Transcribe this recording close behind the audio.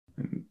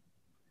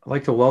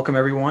like to welcome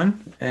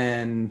everyone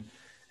and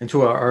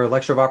into our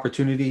lecture of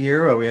opportunity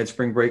here. We had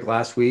spring break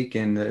last week,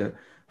 and the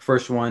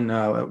first one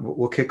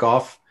will kick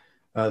off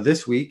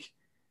this week.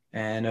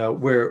 And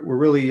we're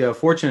really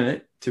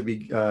fortunate to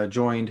be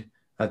joined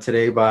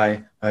today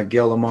by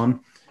Gail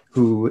Lamont,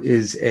 who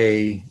is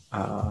a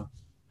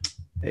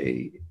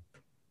New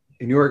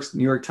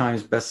York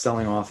Times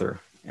best-selling author.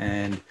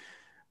 And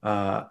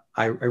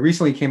I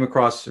recently came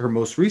across her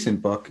most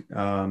recent book,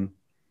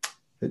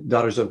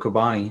 Daughters of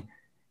Kobani,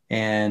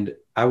 and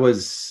I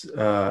was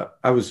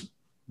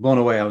blown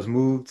away. I was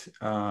moved.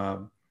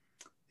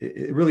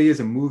 It really is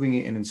a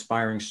moving and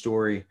inspiring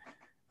story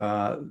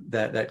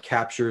that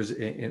captures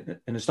an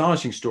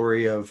astonishing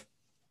story of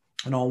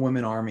an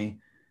all-women army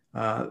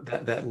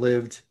that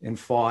lived and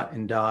fought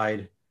and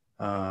died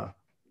to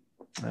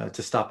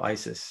stop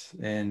ISIS.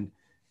 And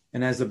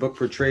as the book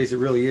portrays, it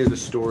really is a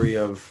story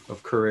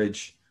of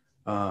courage,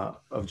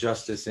 of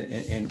justice,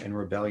 and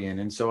rebellion.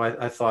 And so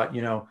I thought,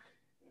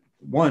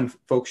 one,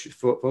 folks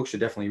should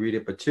definitely read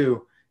it, but two,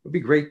 it would be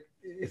great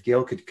if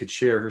Gail could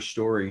share her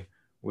story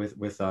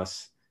with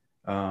us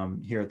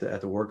here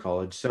at the War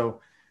College. So,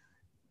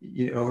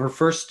 her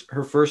first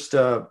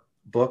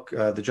book,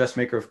 The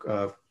Dressmaker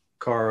of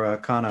Kar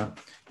Khana,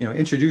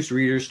 introduced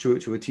readers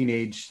to a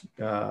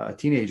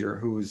teenager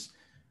whose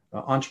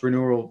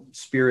entrepreneurial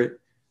spirit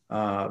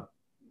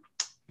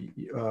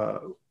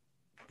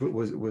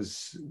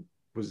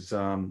was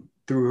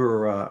through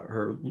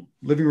her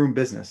living room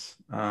business,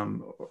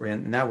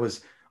 and that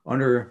was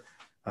under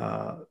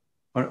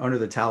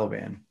the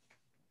Taliban.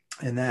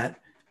 And that,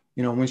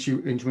 when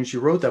she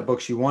wrote that book,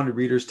 she wanted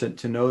readers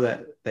to know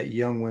that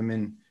young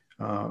women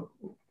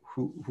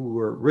who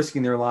were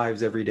risking their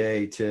lives every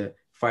day to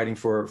fighting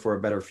for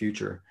a better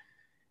future.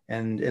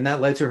 And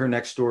that led to her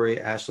next story,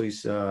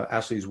 Ashley's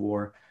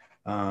War.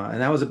 And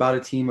that was about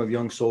a team of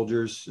young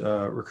soldiers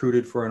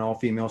recruited for an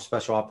all-female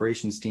special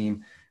operations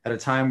team at a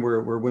time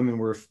where women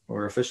were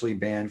officially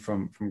banned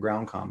from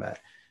ground combat.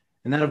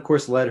 And that, of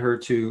course, led her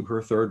to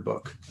her third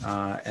book.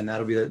 And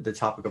that'll be the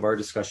topic of our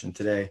discussion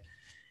today.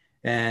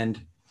 And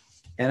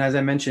as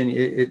I mentioned,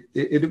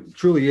 it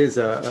truly is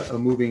a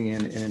moving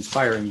and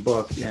inspiring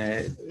book,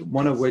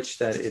 one of which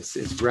that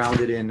it's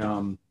grounded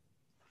in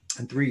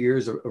 3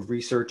 years of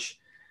research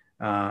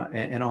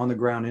and on the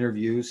ground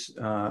interviews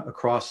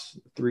across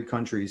 3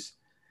 countries.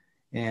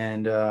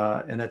 And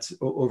that's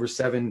over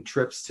 7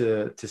 trips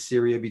to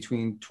Syria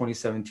between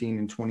 2017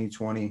 and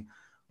 2020,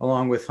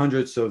 along with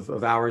hundreds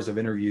of hours of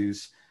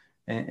interviews.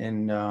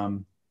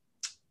 And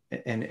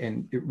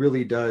it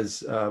really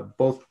does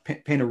both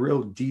paint a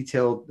real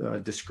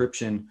detailed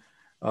description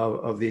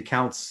of the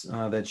accounts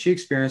that she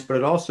experienced, but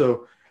it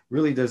also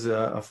really does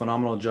a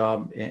phenomenal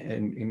job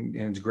and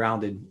it's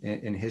grounded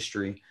in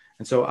history.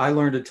 And so I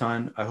learned a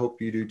ton. I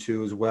hope you do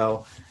too as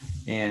well.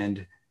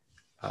 And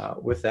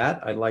with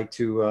that, I'd like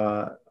to,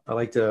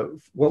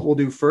 what we'll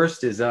do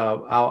first is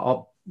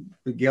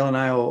Gail and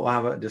I will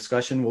have a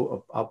discussion.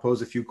 I'll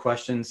pose a few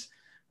questions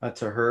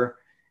to her,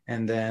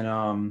 and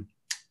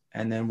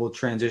then we'll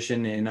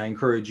transition. And I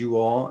encourage you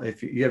all,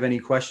 if you have any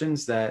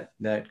questions that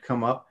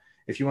come up,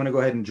 if you want to go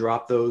ahead and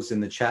drop those in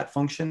the chat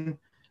function,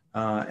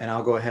 and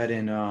I'll go ahead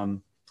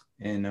and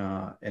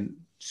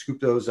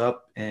scoop those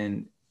up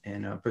and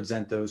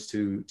present those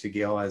to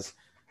Gail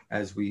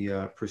as we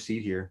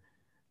proceed here.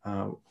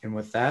 And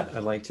with that,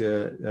 I'd like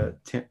to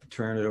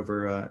turn it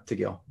over to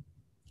Gail.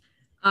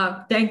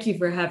 Thank you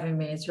for having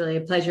me. It's really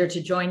a pleasure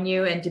to join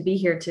you and to be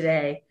here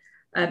today.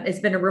 It's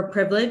been a real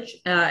privilege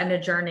and a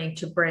journey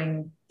to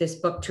bring this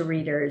book to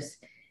readers.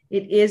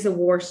 It is a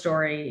war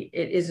story.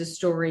 It is a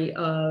story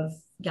of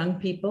young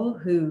people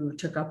who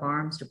took up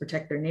arms to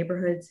protect their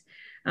neighborhoods.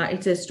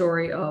 It's a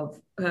story of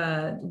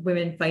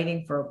women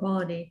fighting for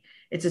equality.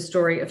 It's a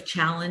story of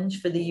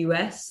challenge for the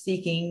U.S.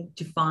 seeking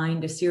to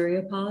find a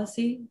Syria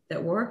policy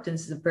that worked. And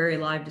this is a very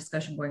live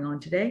discussion going on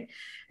today.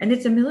 And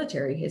it's a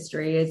military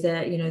history. Is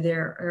that,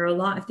 there are a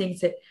lot of things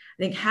that I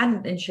think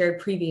hadn't been shared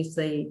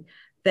previously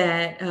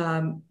that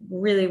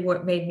really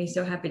what made me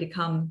so happy to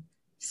come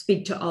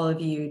speak to all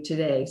of you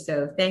today.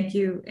 So thank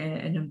you.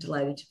 And I'm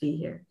delighted to be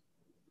here.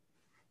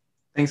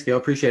 Thanks, Gail.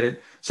 Appreciate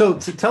it. So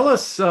to tell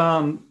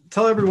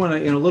everyone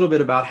a little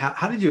bit about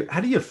how did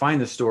you find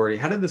the story?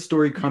 How did the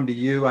story come to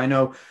you? I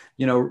know,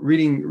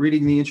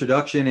 reading the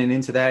introduction and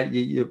into that,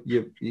 you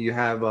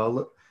have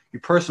you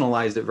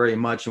personalized it very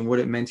much and what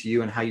it meant to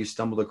you and how you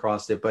stumbled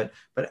across it. But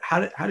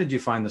how did you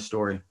find the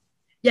story?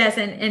 Yes,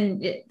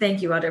 and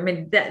thank you, Walter. I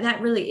mean,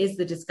 that really is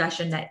the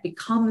discussion that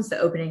becomes the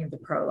opening of the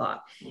prologue.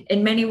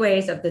 In many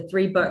ways, of the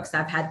 3 books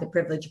I've had the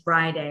privilege of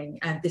writing,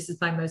 this is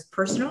my most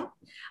personal.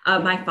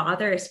 My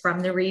father is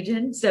from the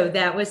region, so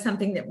that was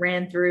something that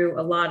ran through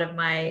a lot of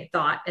my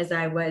thought as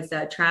I was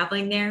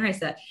traveling there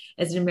as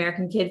an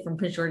American kid from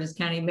Prince George's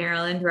County,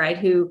 Maryland, right?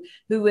 Who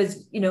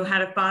was,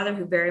 had a father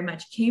who very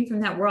much came from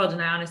that world, and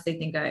I honestly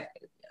think I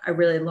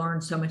really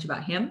learned so much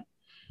about him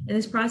in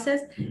this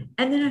process.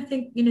 And then I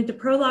think, the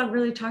prologue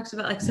really talks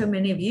about, like so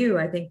many of you,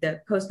 I think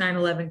the post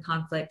 9/11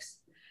 conflicts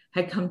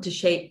had come to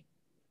shape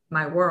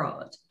my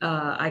world.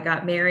 I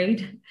got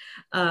married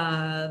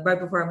right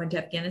before I went to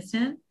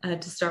Afghanistan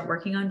to start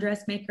working on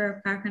Dressmaker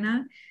of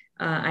Karkhana.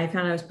 I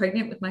found I was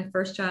pregnant with my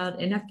first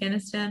child in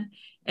Afghanistan,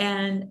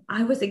 and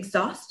I was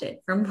exhausted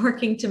from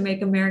working to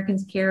make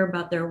Americans care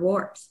about their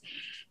wars.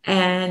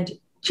 And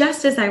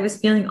just as I was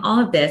feeling all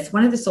of this,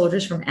 one of the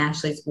soldiers from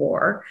Ashley's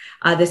War,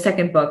 the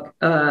second book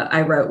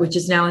I wrote, which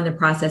is now in the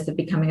process of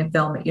becoming a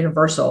film at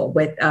Universal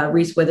with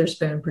Reese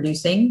Witherspoon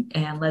producing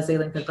and Leslie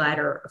Linka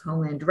Glatter of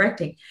Homeland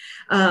directing,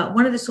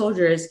 one of the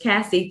soldiers,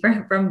 Cassie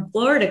from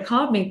Florida,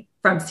 called me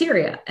from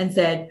Syria and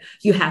said,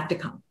 "You have to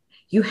come.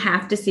 You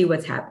have to see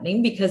what's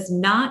happening, because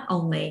not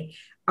only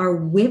are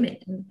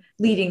women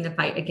leading the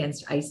fight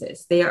against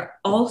ISIS, they are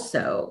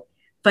also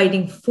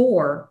fighting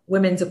for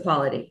women's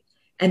equality.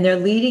 And they're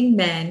leading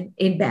men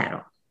in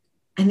battle.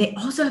 And they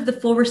also have the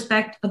full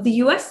respect of the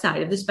US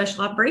side of the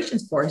Special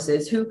Operations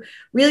Forces, who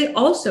really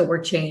also were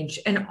changed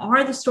and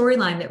are the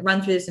storyline that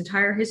run through this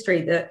entire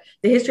history, the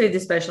history of the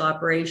Special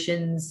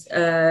Operations,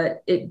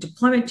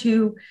 deployment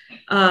to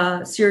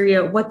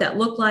Syria, what that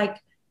looked like,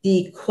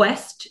 the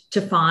quest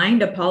to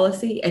find a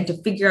policy and to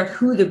figure out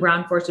who the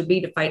ground force would be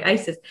to fight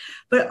ISIS.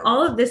 But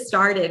all of this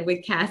started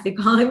with Cassie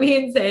calling me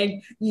and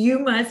saying, "You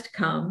must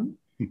come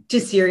to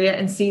Syria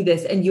and see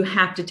this, and you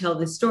have to tell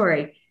this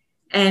story."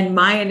 And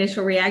my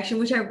initial reaction,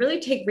 which I really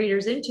take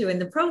readers into in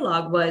the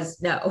prologue,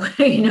 was no.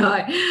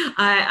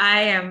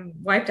 I am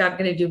wiped out,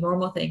 going to do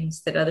normal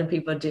things that other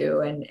people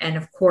do. And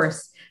of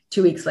course,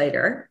 2 weeks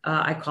later,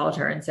 I called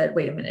her and said,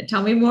 "Wait a minute,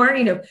 tell me more.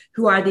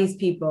 Who are these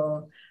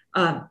people?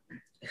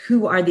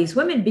 Who are these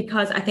women?"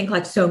 Because I think,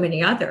 like so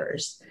many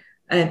others,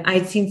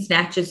 I'd seen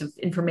snatches of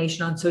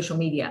information on social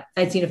media.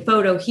 I'd seen a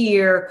photo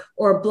here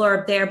or a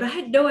blurb there, but I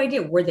had no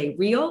idea. Were they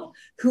real?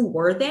 Who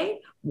were they?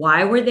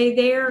 Why were they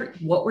there?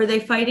 What were they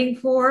fighting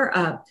for?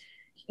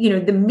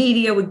 The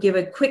media would give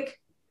a quick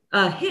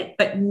hit,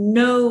 but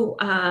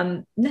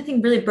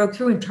nothing really broke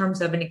through in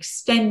terms of an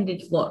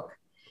extended look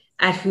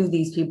at who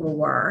these people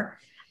were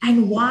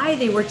and why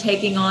they were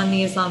taking on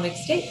the Islamic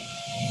State.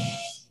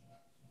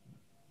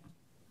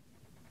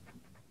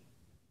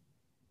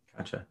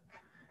 Gotcha.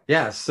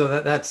 Yeah, so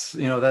that's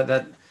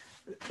that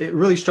it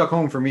really struck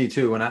home for me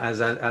too. And as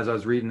I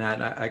was reading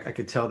that, I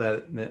could tell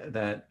that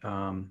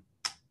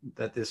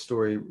this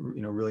story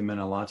really meant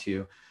a lot to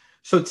you.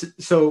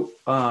 So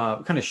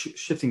kind of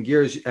shifting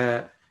gears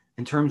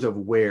in terms of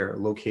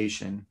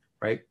location,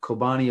 right?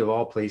 Kobani of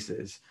all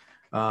places.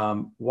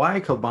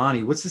 Why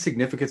Kobani? What's the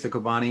significance of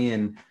Kobani,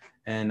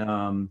 and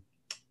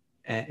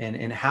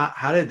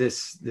how did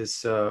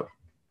this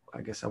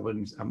I guess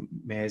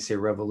may I say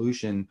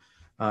revolution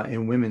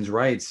in women's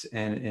rights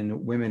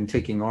and women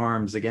taking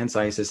arms against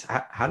ISIS.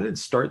 How did it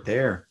start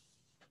there?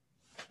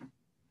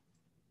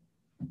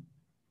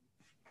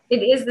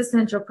 It is the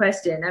central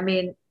question. I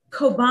mean,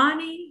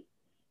 Kobani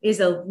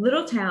is a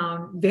little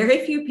town,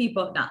 very few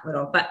people, not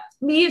little, but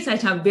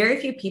medium-sized town,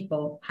 very few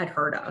people had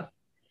heard of.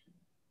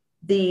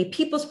 The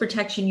People's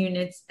Protection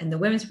Units and the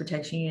Women's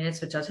Protection Units,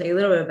 which I'll tell you a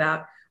little bit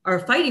about, are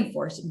a fighting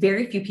force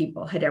very few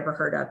people had ever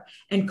heard of.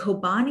 And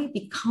Kobani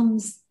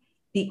becomes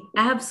the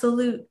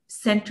absolute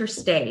center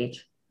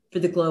stage for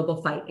the global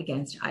fight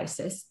against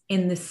ISIS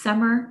in the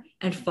summer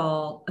and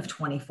fall of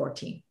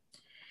 2014.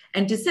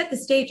 And to set the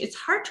stage, it's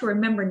hard to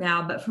remember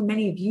now, but for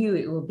many of you,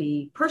 it will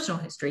be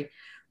personal history,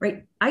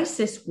 right?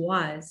 ISIS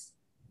was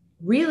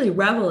really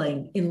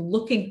reveling in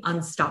looking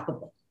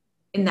unstoppable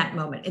in that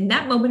moment. In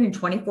that moment in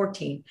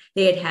 2014,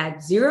 they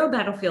had 0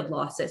 battlefield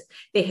losses.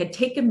 They had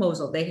taken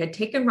Mosul. They had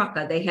taken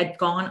Raqqa. They had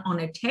gone on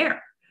a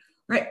tear,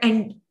 right?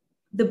 And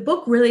the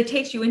book really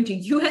takes you into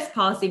US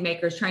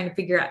policymakers trying to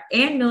figure out,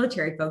 and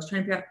military folks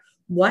trying to figure out,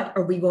 what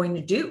are we going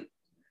to do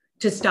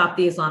to stop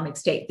the Islamic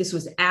State? This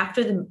was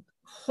after the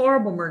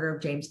horrible murder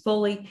of James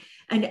Foley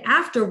and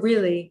after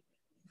really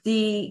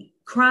the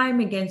crime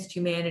against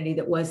humanity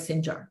that was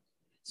Sinjar.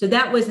 So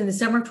that was in the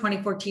summer of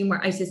 2014,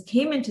 where ISIS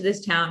came into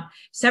this town,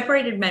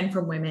 separated men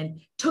from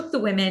women, took the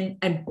women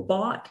and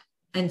bought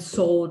and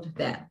sold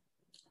them,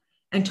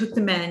 and took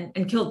the men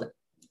and killed them.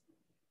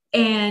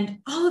 And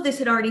all of this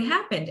had already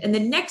happened. And the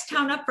next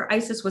town up for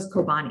ISIS was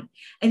Kobani.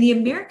 And the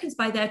Americans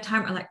by that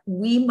time are like,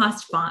 we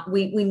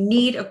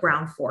need a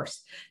ground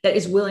force that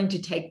is willing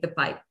to take the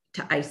fight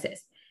to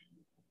ISIS.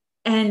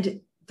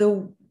 And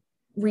the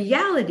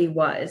reality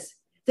was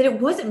that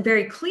it wasn't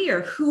very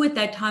clear who at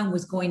that time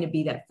was going to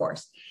be that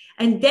force.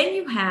 And then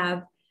you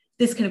have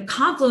this kind of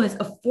confluence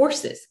of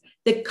forces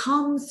that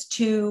comes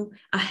to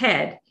a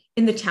head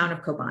in the town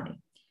of Kobani.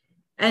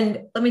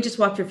 And let me just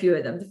walk through a few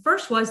of them. The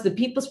first was the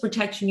People's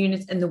Protection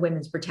Units and the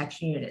Women's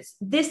Protection Units.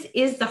 This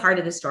is the heart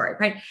of the story,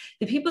 right?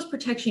 The People's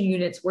Protection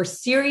Units were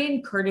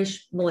Syrian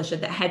Kurdish militia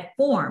that had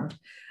formed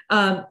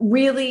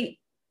really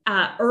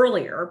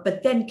earlier,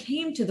 but then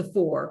came to the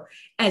fore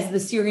as the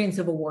Syrian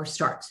civil war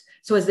starts.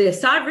 So as the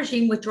Assad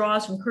regime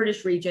withdraws from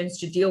Kurdish regions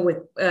to deal with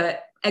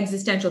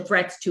existential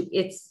threats to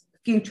its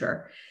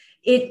future,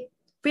 it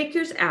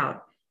figures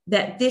out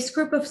that this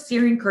group of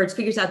Syrian Kurds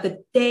figures out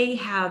that they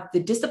have the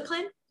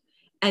discipline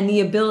and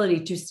the ability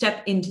to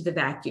step into the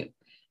vacuum.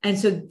 And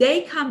so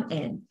they come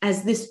in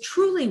as this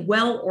truly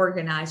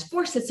well-organized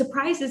force that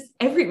surprises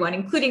everyone,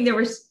 including there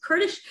were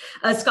Kurdish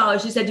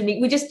scholars who said to me,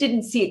 we just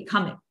didn't see it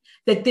coming,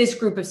 that this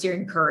group of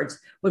Syrian Kurds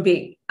would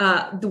be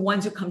the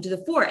ones who come to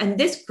the fore. And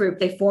this group,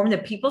 they form the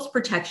People's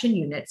Protection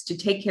Units to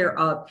take care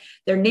of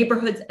their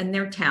neighborhoods and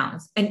their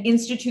towns and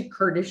institute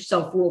Kurdish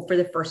self-rule for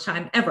the first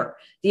time ever,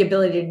 the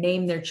ability to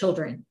name their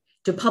children,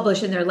 to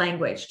publish in their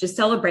language, to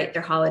celebrate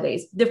their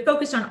holidays. They're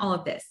focused on all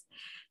of this.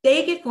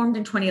 They get formed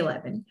in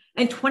 2011.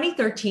 And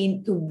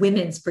 2013, the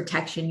Women's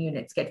Protection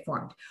Units get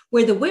formed,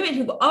 where the women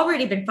who've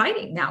already been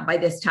fighting now by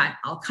this time,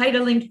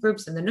 Al-Qaeda-linked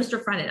groups and the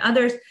Nusra Front and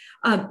others,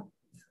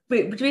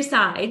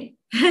 decide,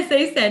 as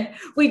they said,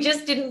 we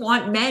just didn't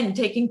want men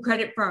taking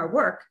credit for our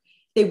work.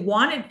 They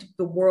wanted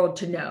the world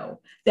to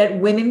know that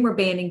women were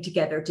banding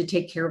together to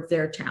take care of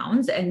their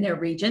towns and their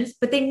regions,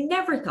 but they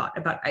never thought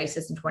about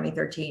ISIS in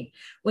 2013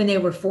 when they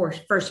were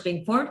first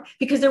being formed,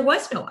 because there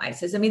was no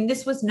ISIS. I mean,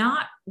 this was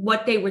not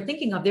what they were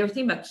thinking of. They were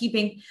thinking about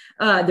keeping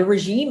the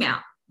regime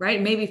out,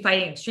 right? Maybe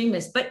fighting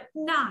extremists, but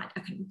not a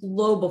kind of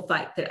global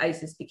fight that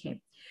ISIS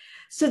became.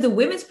 So the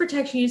Women's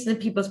Protection Units and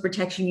the People's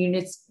Protection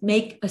Units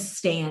make a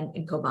stand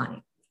in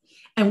Kobani.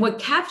 And what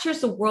captures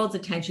the world's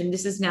attention,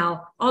 this is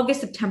now August,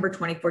 September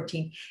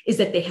 2014, is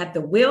that they have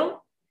the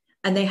will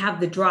and they have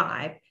the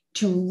drive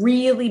to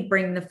really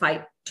bring the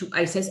fight to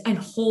ISIS and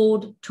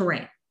hold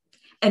terrain.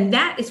 And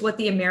that is what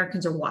the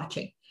Americans are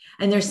watching.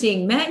 And they're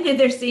seeing men and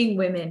they're seeing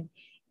women.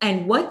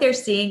 And what they're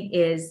seeing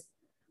is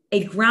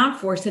a ground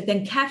force that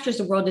then captures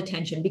the world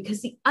attention,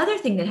 because the other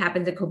thing that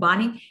happens at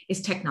Kobani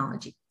is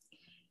technology.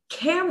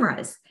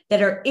 Cameras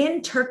that are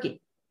in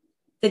Turkey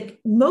that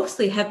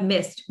mostly have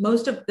missed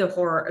most of the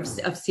horror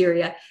of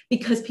Syria,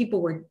 because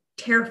people were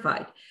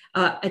terrified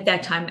at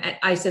that time.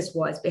 ISIS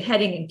was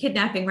beheading and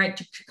kidnapping, right,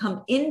 to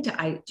come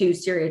into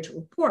Syria to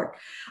report.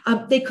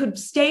 They could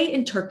stay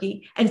in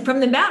Turkey and from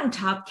the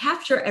mountaintop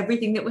capture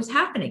everything that was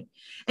happening.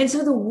 And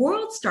so the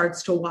world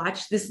starts to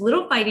watch this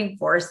little fighting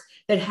force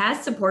that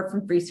has support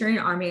from Free Syrian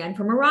Army and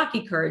from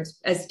Iraqi Kurds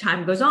as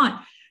time goes on,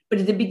 but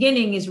at the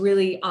beginning is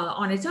really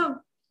on its own,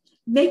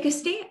 make a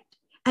stand.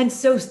 And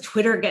so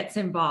Twitter gets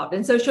involved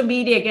and social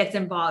media gets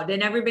involved,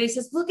 and everybody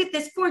says, look at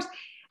this force.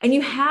 And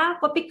you have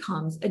what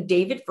becomes a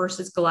David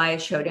versus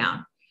Goliath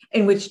showdown,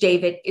 in which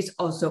David is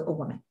also a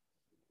woman.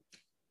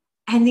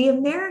 And the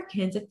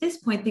Americans at this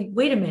point think,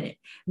 wait a minute,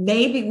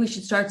 maybe we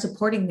should start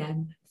supporting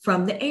them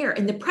from the air.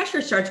 And the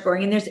pressure starts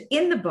growing. And there's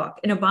in the book,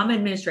 an Obama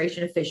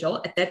administration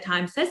official at that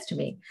time says to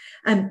me,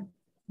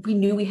 we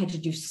knew we had to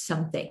do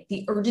something.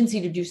 The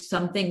urgency to do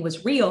something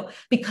was real,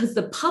 because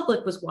the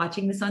public was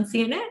watching this on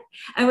CNN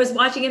and was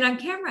watching it on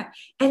camera.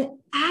 And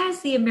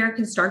as the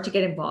Americans start to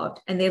get involved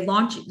and they're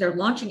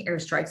launching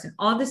airstrikes, and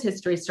all this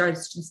history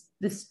starts,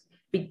 this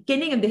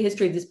beginning of the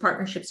history of this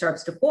partnership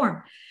starts to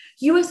form,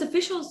 US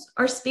officials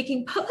are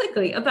speaking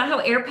publicly about how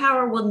air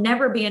power will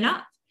never be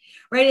enough,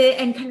 right?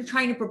 And kind of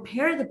trying to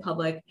prepare the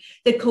public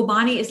that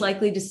Kobani is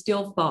likely to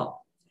still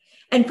fall.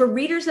 And for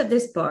readers of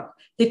this book,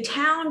 the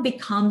town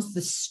becomes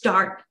the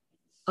start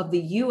of the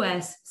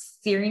US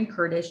Syrian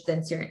Kurdish,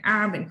 then Syrian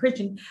Arab and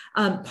Christian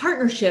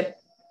partnership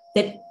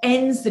that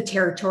ends the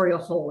territorial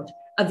hold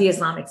of the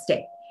Islamic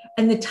State.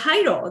 And the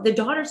title, The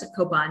Daughters of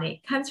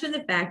Kobani, comes from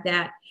the fact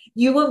that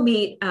you will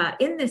meet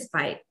in this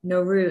fight,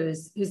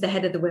 Nowruz, who's the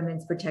head of the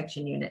Women's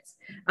Protection Units,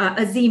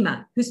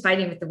 Azima, who's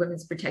fighting with the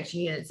Women's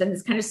Protection Units, and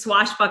this kind of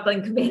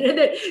swashbuckling commander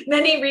that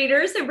many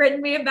readers have written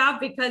me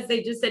about because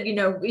they just said, you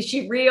know, is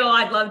she real?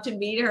 I'd love to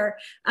meet her.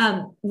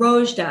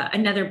 Rojda,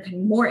 another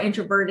more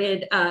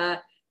introverted,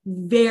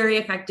 very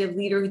effective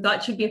leader who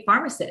thought she'd be a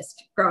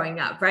pharmacist growing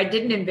up, right?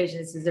 Didn't envision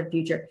this as her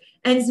future.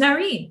 And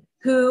Znareen,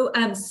 who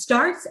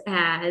starts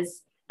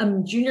as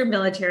junior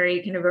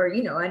military, kind of,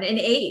 an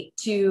aide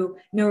to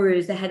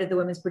Nowruz, the head of the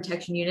Women's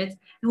Protection Units.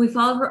 And we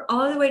follow her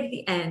all the way to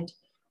the end,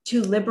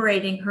 to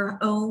liberating her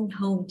own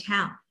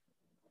hometown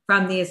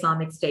from the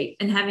Islamic State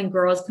and having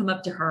girls come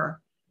up to her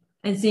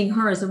and seeing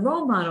her as a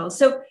role model.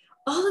 So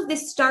all of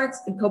this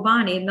starts in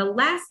Kobani. And the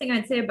last thing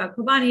I'd say about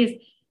Kobani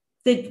is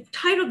the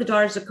title, The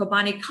Daughters of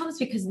Kobani, comes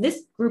because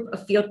this group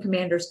of field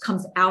commanders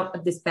comes out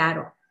of this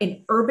battle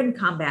in urban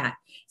combat,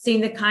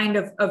 seeing the kind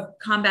of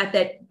combat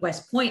that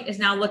West Point is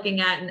now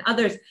looking at and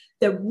others,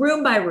 the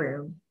room by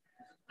room,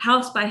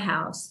 house by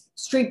house,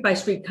 street by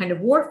street kind of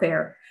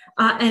warfare.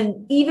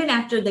 And even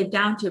after they're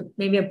down to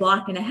maybe a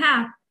block and a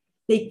half,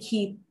 they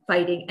keep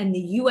fighting. And the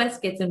US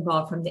gets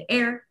involved from the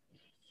air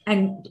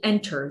and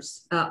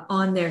enters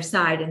on their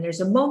side. And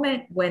there's a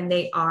moment when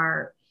they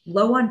are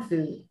low on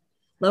food,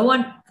 low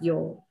on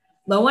fuel,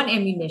 low on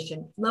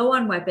ammunition, low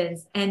on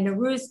weapons. And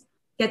Nowruz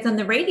gets on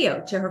the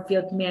radio to her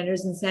field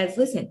commanders and says,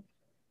 listen,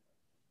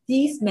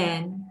 these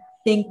men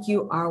think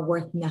you are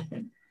worth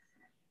nothing.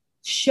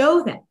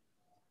 Show them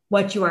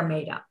what you are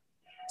made of,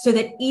 so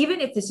that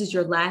even if this is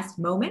your last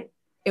moment,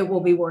 it will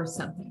be worth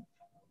something.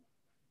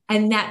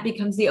 And that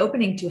becomes the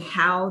opening to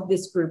how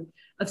this group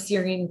of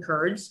Syrian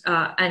Kurds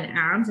and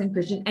Arabs and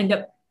Christians end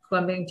up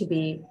coming to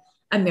be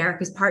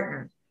America's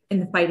partner in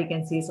the fight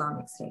against the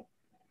Islamic State.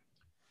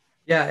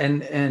 Yeah,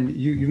 and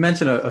you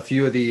mentioned a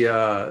few of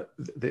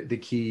the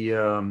key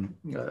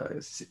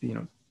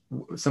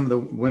some of the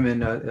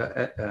women,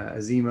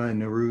 Azima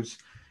and Nuruz,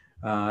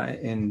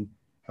 and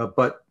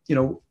but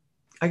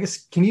I guess,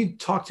 can you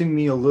talk to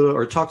me a little,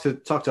 or talk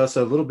to us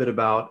a little bit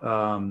about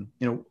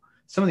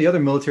some of the other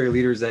military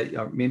leaders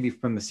that maybe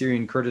from the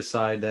Syrian Kurdish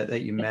side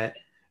that you met,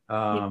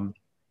 and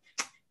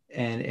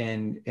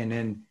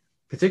then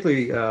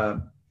particularly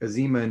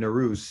Azima and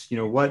Narus,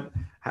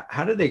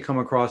 how did they come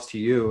across to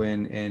you,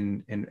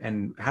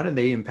 and how did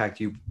they impact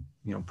you,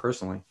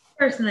 personally?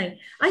 Personally,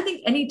 I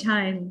think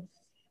anytime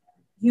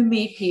you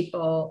meet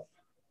people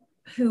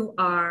who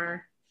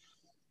are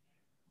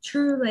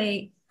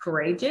truly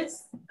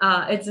courageous,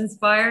 it's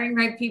inspiring,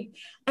 right? People,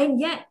 and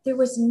yet there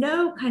was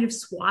no kind of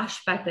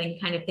swashbuckling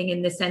kind of thing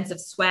in the sense of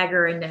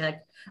swagger and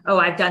like, oh,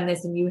 I've done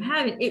this and you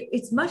haven't.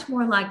 It's much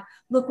more like,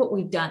 look what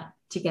we've done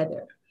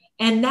together.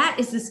 And that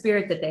is the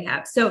spirit that they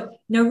have. So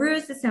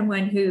Nowruz is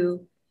someone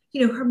who,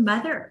 her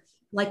mother,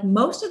 like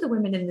most of the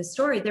women in the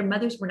story, their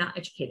mothers were not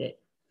educated,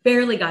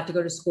 barely got to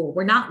go to school,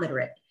 were not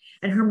literate.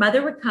 And her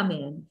mother would come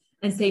in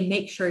and say,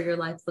 make sure your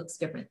life looks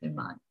different than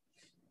mine.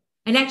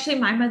 And actually,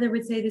 my mother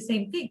would say the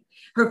same thing.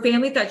 Her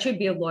family thought she'd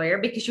be a lawyer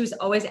because she was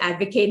always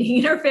advocating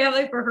in her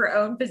family for her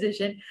own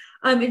position.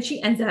 And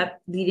she ends up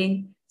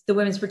leading the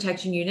women's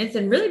protection units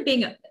and really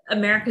being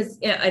America's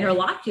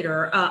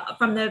interlocutor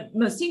from the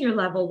most senior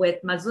level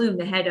with Mazloum,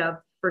 the head of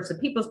first the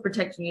People's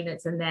Protection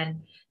Units and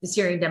then the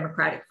Syrian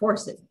Democratic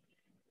Forces.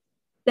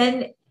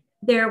 Then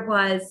there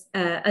was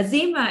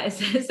Azima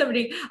is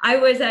somebody I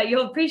was,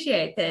 you'll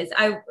appreciate this.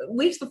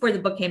 Weeks before the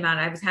book came out,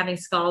 I was having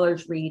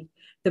scholars read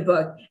the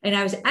book and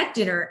I was at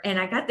dinner and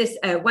I got this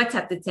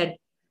WhatsApp that said,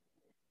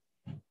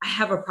 I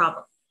have a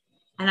problem.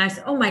 And I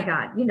said, oh my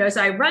God,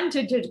 so I run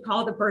to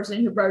call the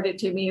person who wrote it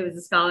to me, who was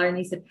a scholar. And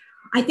he said,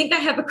 I think I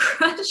have a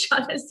crush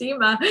on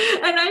Azima.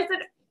 And I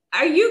said,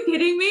 are you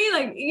kidding me?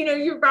 Like,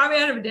 you brought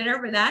me out of a dinner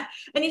for that.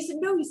 And he said,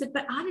 no, he said,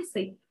 but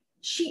honestly,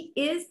 she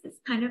is this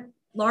kind of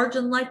large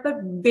in life, but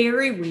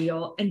very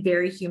real and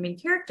very human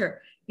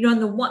character. On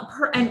the one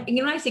and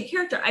when I say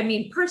character, I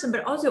mean person,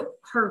 but also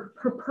her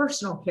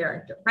personal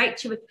character, right?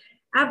 She was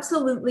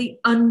absolutely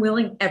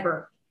unwilling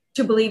ever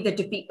to believe that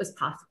defeat was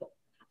possible.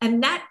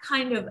 And that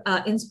kind of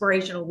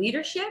inspirational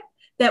leadership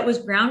that was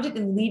grounded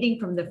in leading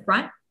from the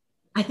front,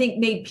 I think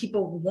made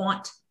people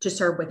want to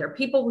serve with her.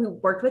 People who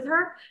worked with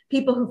her,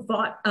 people who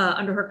fought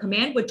under her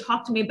command would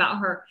talk to me about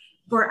her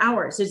for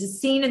hours. There's a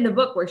scene in the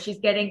book where she's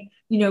getting,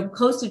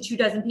 close to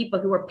 24 people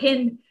who are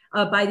pinned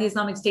by the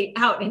Islamic State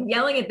out and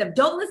yelling at them,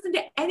 don't listen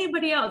to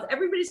anybody else.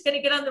 Everybody's going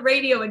to get on the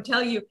radio and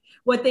tell you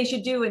what they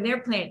should do in their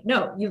plan.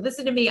 No, you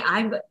listen to me.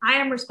 I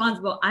am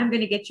responsible. I'm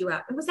going to get you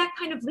out. It was that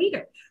kind of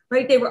leader,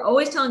 right? They were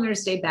always telling her to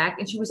stay back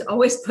and she was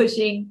always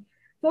pushing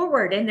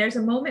forward. And there's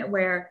a moment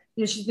where,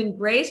 she's been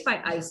grazed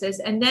by ISIS.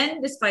 And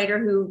then this fighter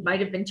who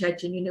might've been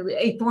Chechen,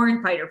 a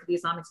foreign fighter for the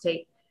Islamic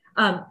State,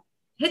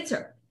 hits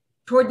her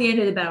toward the end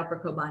of the battle for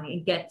Kobani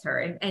and gets her.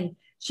 And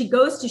she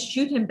goes to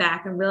shoot him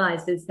back and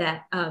realizes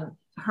that,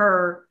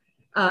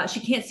 she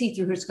can't see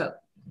through her scope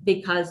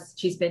because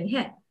she's been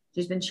hit,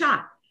 she's been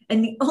shot.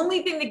 And the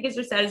only thing that gives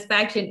her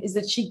satisfaction is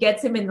that she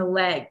gets him in the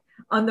leg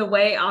on the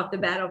way off the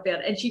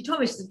battlefield. And she told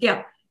me, she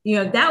said,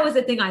 yeah, that was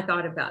the thing I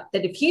thought about,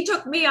 that if he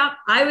took me up,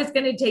 I was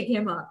going to take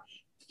him up.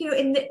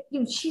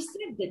 She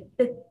said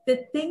that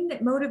the thing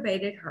that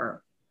motivated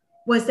her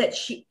was that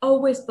she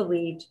always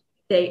believed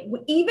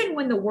even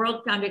when the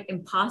world found it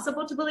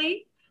impossible to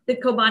believe that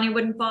Kobani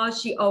wouldn't fall,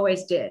 she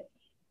always did.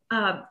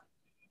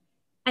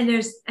 And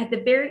there's at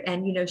the very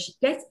end, she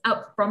gets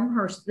up from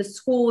the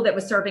school that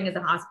was serving as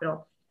a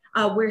hospital,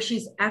 where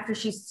after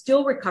she's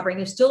still recovering,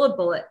 there's still a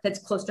bullet that's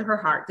close to her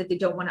heart that they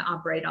don't want to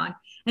operate on.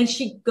 And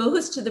she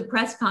goes to the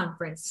press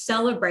conference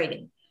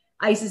celebrating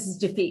ISIS's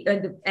defeat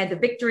and the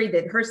victory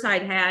that her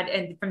side had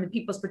and from the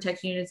People's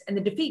Protection Units and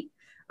the defeat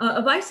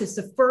of ISIS,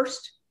 the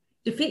first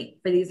defeat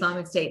for the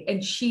Islamic State.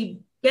 And she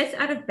gets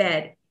out of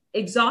bed,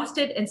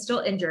 exhausted and still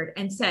injured,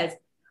 and says,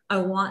 I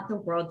want the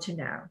world to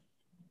know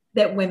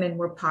that women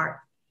were part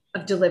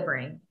of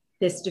delivering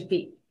this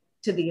defeat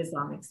to the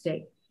Islamic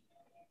State.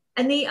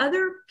 And the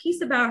other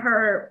piece about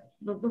her,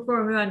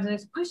 before we move on to the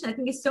next question, I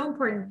think is so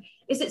important,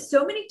 is that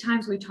so many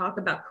times we talk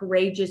about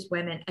courageous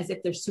women as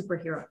if they're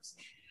superheroes.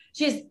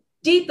 She is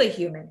deeply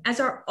human, as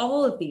are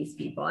all of these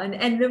people.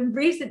 And the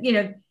reason,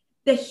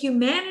 the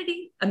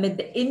humanity amid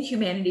the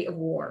inhumanity of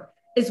war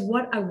is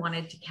what I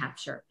wanted to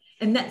capture.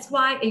 And that's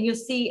why, and you'll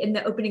see in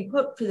the opening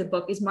quote for the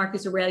book is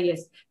Marcus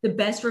Aurelius, the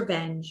best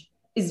revenge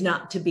is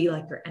not to be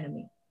like your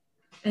enemy.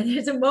 And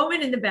there's a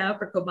moment in the battle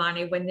for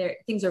Kobani when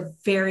things are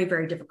very,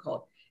 very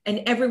difficult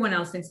and everyone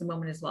else thinks the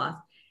moment is lost.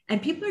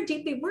 And people are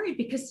deeply worried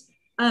because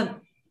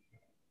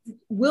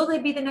will they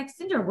be the next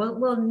Cinder?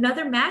 Will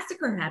another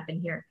massacre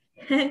happen here?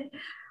 And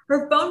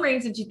her phone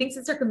rings and she thinks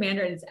it's her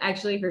commander and it's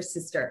actually her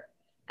sister.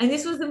 And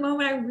this was the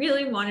moment I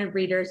really wanted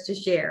readers to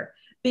share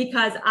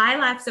because I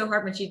laughed so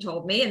hard when she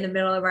told me in the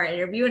middle of our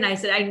interview. And I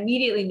said, I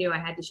immediately knew I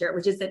had to share it,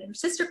 which is that her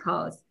sister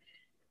calls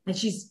and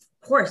she's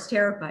course,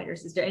 terrified her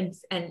sister. And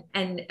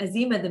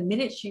Azima, the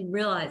minute she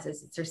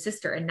realizes it's her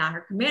sister and not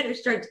her commander,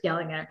 starts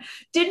yelling at her.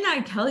 Didn't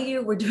I tell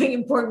you we're doing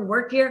important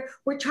work here?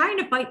 We're trying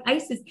to fight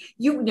ISIS.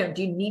 You know,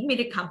 do you need me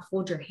to come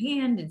hold your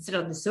hand and sit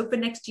on the sofa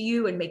next to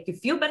you and make you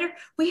feel better?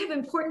 We have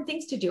important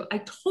things to do. I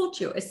told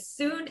you as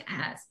soon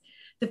as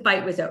the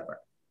fight was over,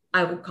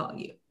 I would call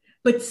you.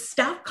 But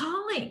stop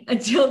calling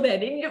until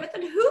then. And you know,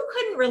 who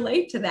couldn't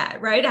relate to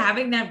that, right?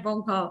 Having that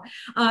phone call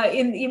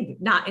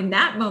not in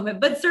that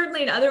moment, but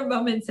certainly in other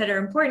moments that are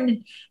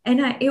important.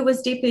 And it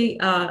was deeply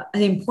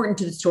important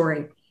to the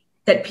story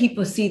that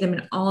people see them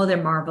in all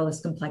their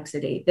marvelous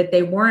complexity, that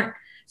they weren't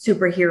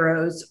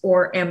superheroes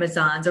or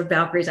Amazons or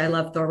Valkyries. I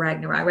love Thor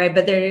Ragnarok, right?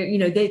 But they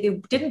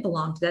didn't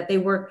belong to that. They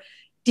were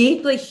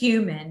deeply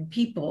human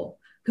people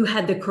who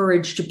had the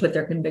courage to put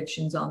their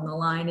convictions on the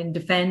line and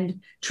defend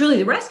truly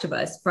the rest of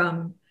us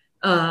from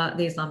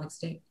the Islamic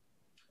State.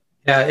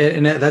 Yeah,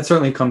 and that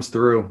certainly comes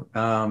through.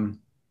 And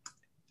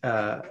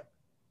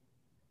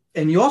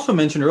you also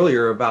mentioned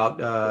earlier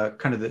about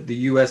kind of the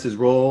U.S.'s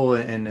role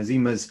and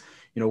Azima's,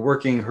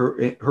 working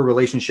her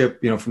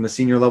relationship, from the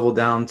senior level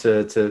down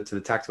to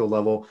the tactical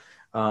level.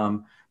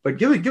 But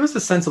give us a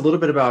sense a little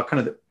bit about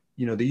kind of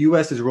the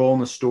U.S.'s role in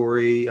the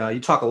story. You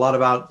talk a lot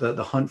about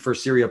the hunt for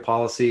Syria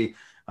policy.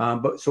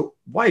 But so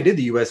why did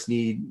the U.S.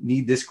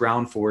 need this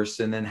ground force?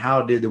 And then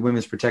how did the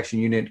Women's Protection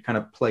Unit kind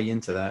of play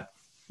into that?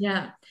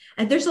 Yeah.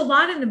 And there's a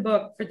lot in the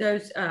book for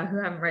those who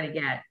haven't read it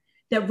yet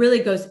that really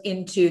goes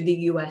into the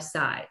U.S.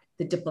 side,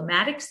 the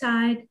diplomatic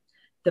side,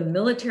 the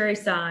military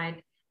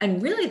side,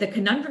 and really the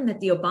conundrum that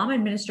the Obama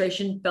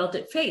administration felt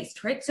it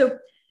faced, right? So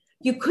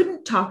you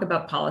couldn't talk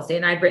about policy.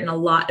 And I'd written a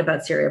lot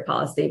about Syria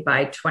policy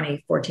by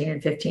 2014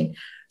 and 15.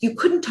 You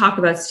couldn't talk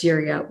about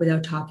Syria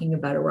without talking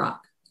about Iraq,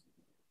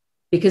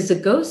 because the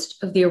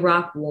ghost of the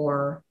Iraq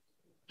war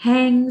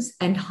hangs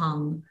and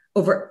hung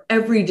over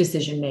every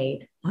decision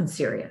made on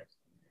Syria.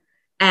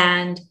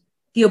 And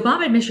the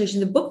Obama administration,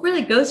 the book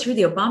really goes through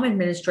the Obama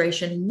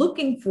administration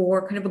looking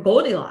for kind of a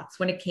Goldilocks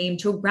when it came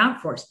to a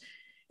ground force.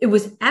 It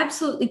was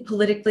absolutely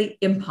politically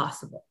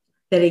impossible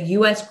that a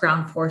US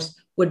ground force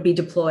would be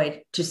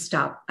deployed to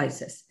stop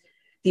ISIS.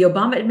 The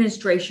Obama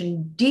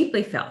administration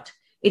deeply felt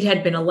it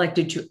had been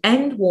elected to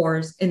end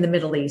wars in the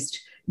Middle East,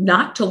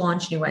 not to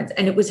launch new ones.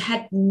 And it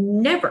had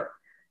never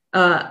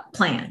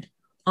planned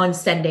on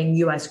sending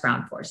US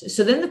ground forces.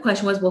 So then the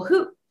question was, well,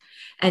 who?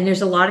 And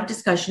there's a lot of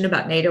discussion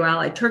about NATO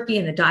ally Turkey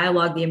and the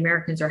dialogue the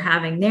Americans are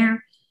having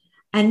there.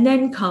 And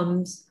then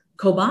comes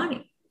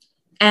Kobani.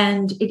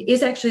 And it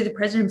is actually the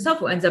president himself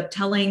who ends up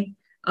telling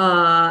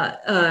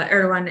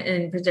Erdogan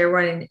and President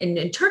Erdogan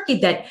in Turkey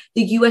that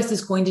the US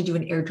is going to do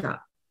an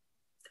airdrop.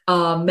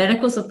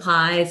 Medical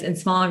supplies and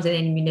small arms and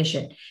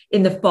ammunition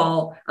in the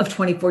fall of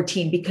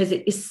 2014, because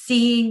it is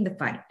seeing the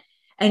fight.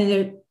 And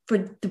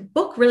the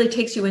book really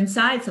takes you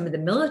inside some of the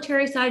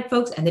military side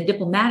folks and the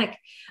diplomatic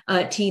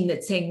team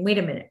that's saying, wait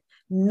a minute,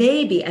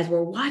 maybe as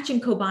we're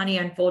watching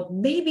Kobani unfold,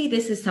 maybe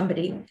this is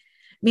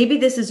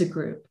a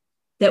group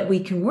that we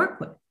can work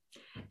with.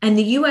 And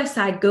the US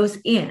side goes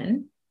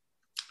in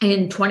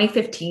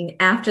 2015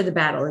 after the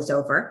battle is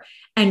over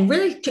and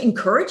really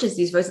encourages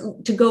these folks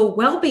to go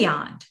well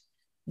beyond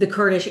the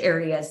Kurdish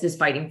area as this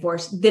fighting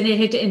force than it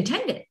had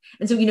intended.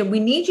 And so, we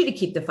need you to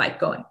keep the fight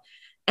going.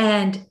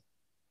 And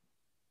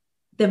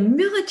the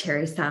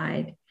military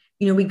side,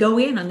 we go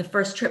in on the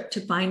first trip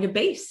to find a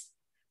base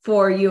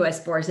for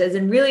US forces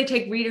and really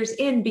take readers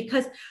in,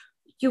 because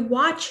you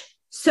watch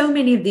so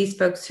many of these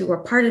folks who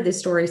are part of this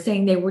story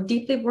saying they were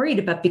deeply worried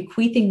about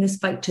bequeathing this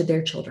fight to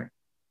their children.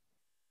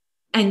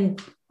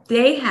 And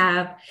they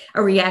have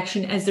a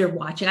reaction as they're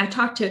watching. I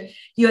talked to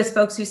US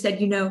folks who said,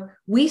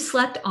 we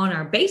slept on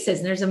our bases.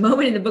 And there's a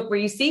moment in the book where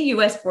you see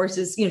US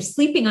forces,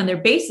 sleeping on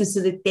their bases so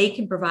that they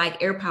can provide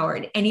air power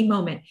at any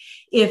moment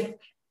if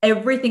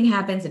everything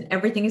happens and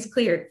everything is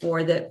cleared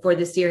for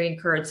the Syrian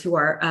Kurds who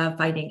are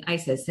fighting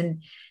ISIS.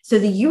 And so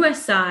the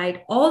US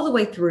side all the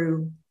way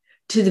through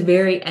to the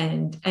very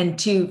end, and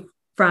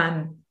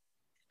from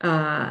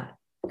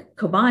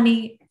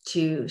Kobani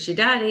to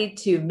Shidadi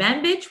to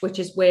Manbij, which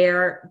is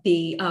where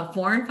the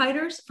foreign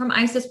fighters from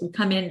ISIS would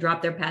come in,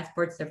 drop their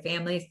passports, their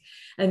families,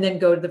 and then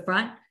go to the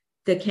front,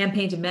 the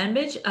campaign to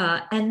Manbij.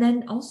 And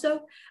then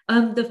also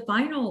the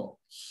final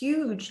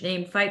huge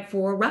named fight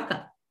for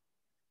Raqqa.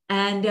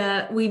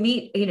 And we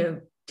meet,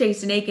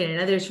 Jason Aiken and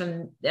others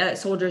from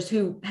soldiers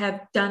who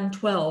have done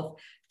 12,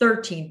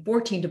 13,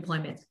 14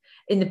 deployments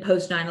in the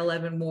post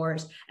 9/11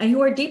 wars, and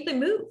who are deeply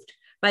moved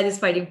by this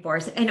fighting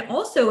force. And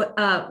also,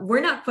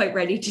 we're not quite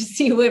ready to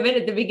see women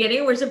at the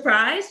beginning. We're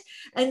surprised.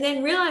 And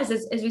then realize,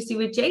 as we see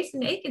with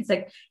Jason Aiken, it's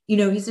like,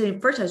 he said,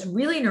 at first I was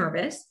really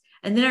nervous.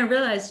 And then I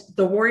realized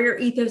the warrior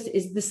ethos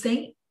is the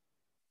same.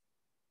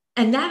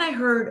 And that I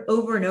heard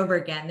over and over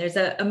again. There's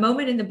a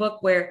moment in the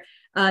book where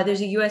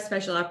there's a U.S.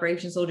 Special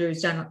Operations soldier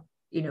who's done,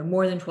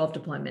 more than 12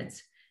 deployments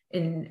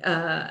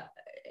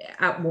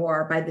at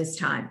war by this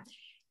time.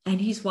 And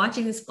he's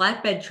watching this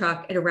flatbed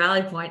truck at a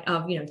rally point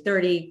of,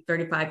 30,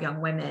 35 young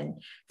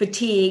women,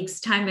 fatigues,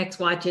 Timex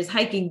watches,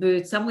 hiking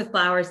boots, some with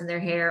flowers in their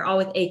hair, all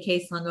with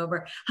AKs slung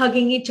over,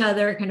 hugging each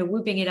other, kind of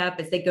whooping it up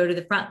as they go to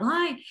the front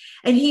line.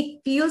 And he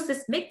feels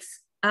this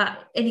mix and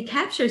he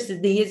captures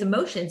his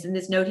emotions in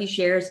this note he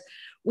shares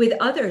with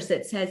others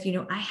that says,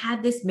 I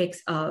had this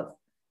mix of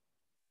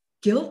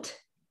guilt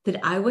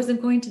that I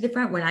wasn't going to the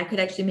front when I could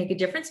actually make a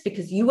difference,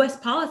 because US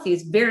policy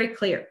is very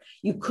clear.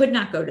 You could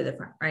not go to the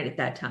front right at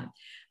that time.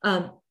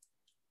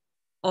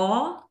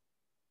 Awe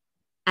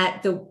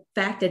at the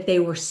fact that they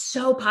were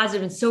so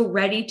positive and so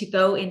ready to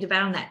go into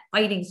battle in that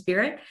fighting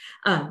spirit.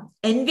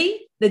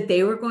 Envy that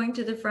they were going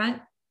to the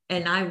front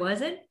and I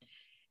wasn't.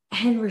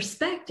 And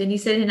respect. And he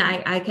said, and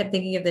I kept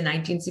thinking of the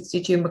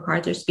 1962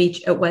 MacArthur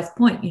speech at West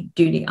Point,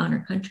 duty,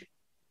 honor, country.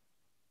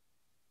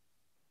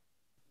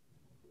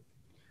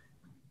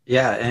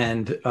 Yeah.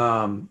 And,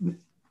 the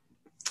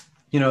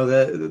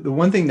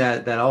one thing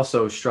that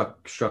also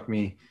struck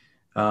me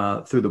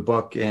through the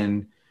book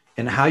and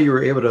how you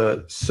were able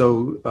to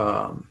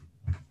so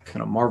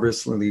kind of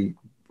marvelously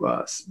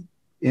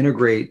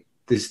integrate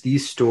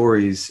these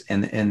stories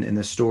and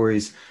the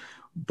stories,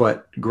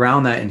 but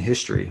ground that in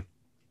history.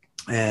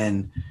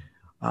 And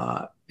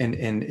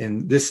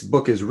this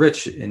book is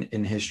rich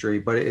in history,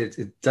 but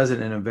it does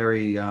it in a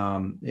very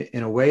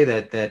in a way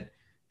that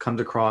comes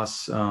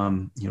across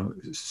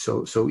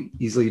so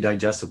easily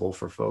digestible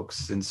for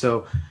folks. And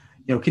so,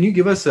 can you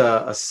give us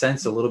a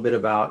sense a little bit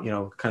about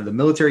kind of the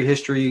military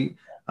history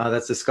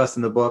that's discussed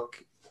in the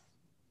book?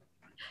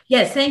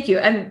 Yes, thank you.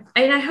 And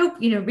I hope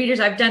readers.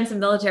 I've done some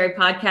military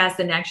podcasts,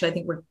 and actually, I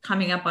think we're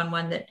coming up on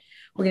one that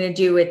we're going to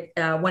do with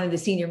one of the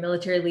senior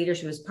military leaders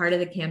who was part of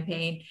the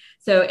campaign.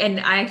 So, and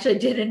I actually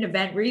did an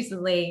event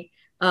recently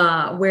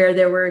where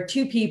there were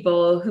two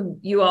people who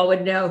you all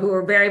would know who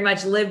were very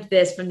much lived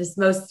this from this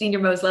most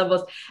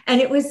levels. And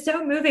it was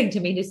so moving to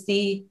me to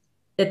see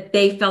that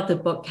they felt the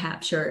book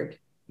captured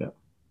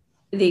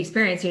the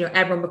experience.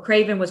 Admiral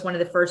McCraven was one of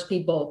the first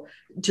people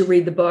to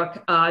read the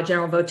book.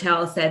 General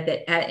Votel said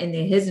that in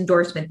his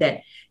endorsement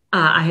that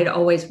I had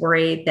always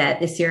worried that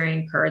the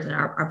Syrian Kurds and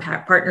our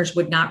partners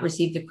would not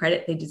receive the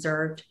credit they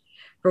deserved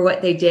for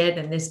what they did.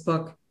 And this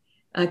book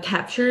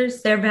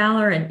captures their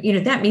valor.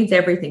 And, that means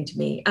everything to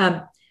me.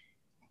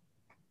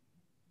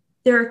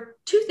 There are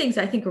two things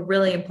I think are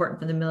really important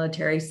from the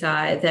military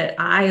side that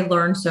I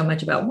learned so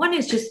much about. One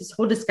is just this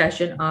whole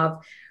discussion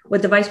of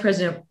what the vice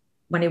president,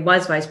 when he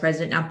was vice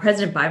president, now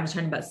President Biden was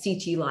talking about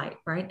CT-lite,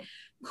 right?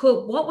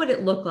 What would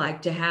it look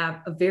like to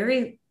have a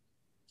very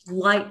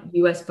light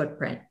U.S.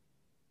 footprint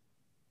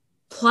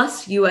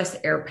plus U.S.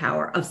 air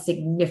power of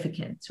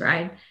significance,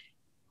 right?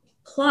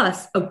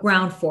 Plus a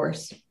ground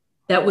force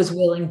that was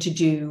willing to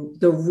do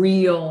the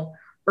real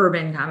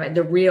urban combat,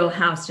 the real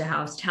house to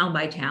house, town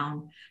by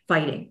town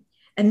fighting.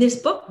 And this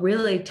book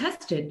really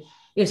tested,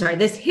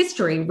 this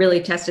history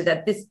really tested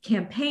that. This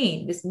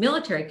campaign, this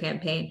military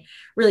campaign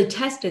really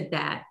tested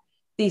that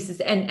thesis.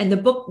 And the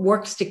book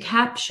works to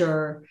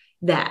capture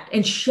that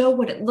and show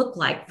what it looked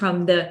like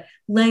from the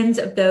lens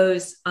of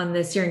those on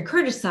the Syrian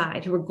Kurdish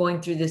side who were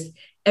going through this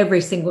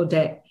every single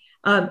day.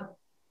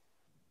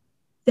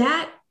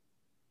 That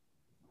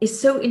is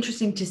so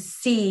interesting to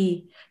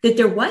see that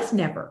there was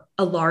never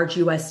a large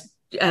U.S.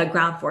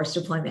 Ground force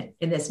deployment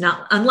in this,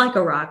 not unlike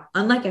Iraq,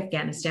 unlike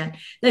Afghanistan,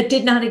 that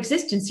did not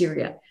exist in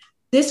Syria.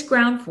 This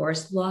ground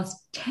force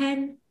lost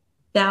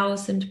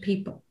 10,000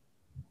 people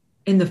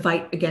in the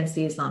fight against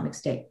the Islamic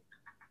State.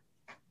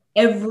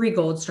 Every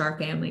Gold Star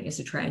family is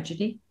a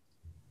tragedy.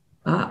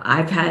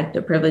 I've had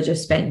the privilege of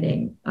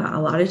spending a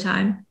lot of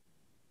time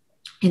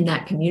in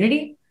that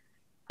community.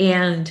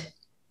 And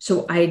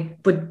so I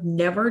would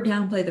never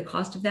downplay the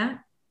cost of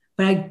that.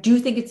 But I do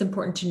think it's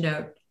important to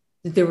note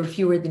that there were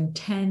fewer than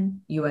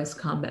 10 U.S.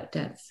 combat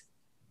deaths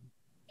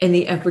in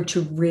the effort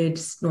to rid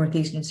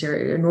northeastern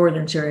Syria or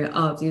northern Syria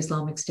of the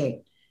Islamic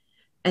State.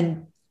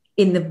 And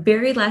in the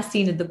very last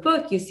scene of the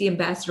book, you see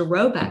Ambassador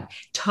Roebuck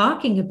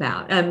talking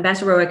about,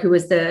 Ambassador Roebuck, who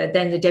was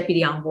then the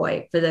deputy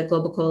envoy for the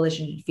Global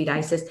Coalition to Defeat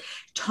ISIS,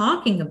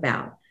 talking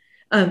about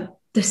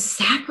the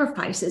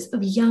sacrifices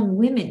of young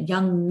women,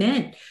 young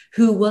men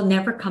who will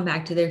never come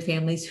back to their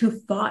families, who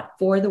fought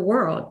for the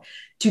world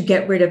to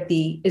get rid of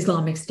the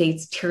Islamic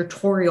State's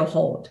territorial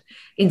hold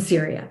in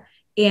Syria.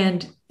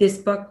 And this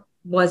book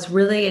was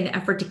really an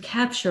effort to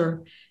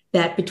capture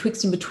that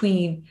betwixt and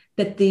between,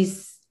 that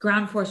this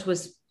ground force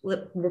was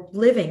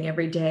living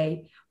every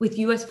day with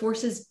U.S.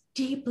 forces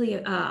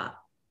deeply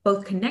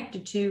both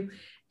connected to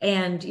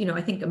and,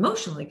 I think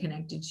emotionally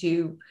connected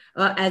to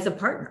as a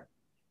partner.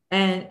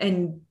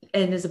 And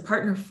as a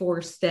partner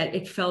force that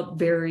it felt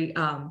very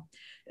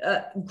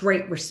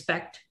great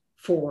respect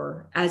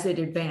for as it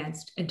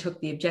advanced and took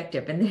the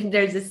objective. And then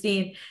there's a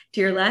scene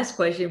to your last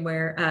question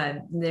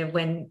where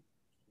when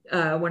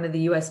one of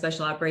the U.S.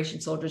 Special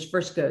Operations soldiers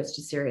first goes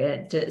to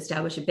Syria to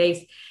establish a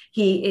base,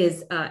 he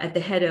is at the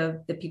head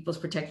of the People's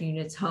Protection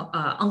Unit's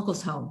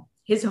uncle's home.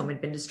 His home had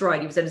been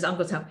destroyed. He was at his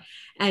uncle's home.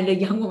 And a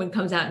young woman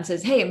comes out and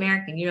says, "Hey,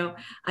 American,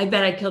 I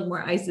bet I killed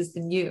more ISIS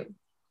than you."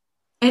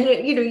 And,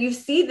 you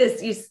see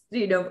this,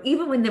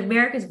 even when the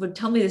Americans would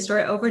tell me the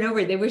story over and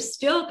over, they were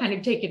still kind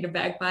of taken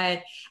aback by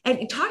it. And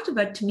it talked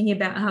about to me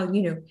about how,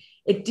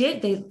 it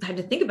did, they had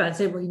to think about it and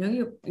say, well,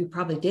 you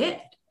probably did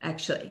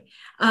actually.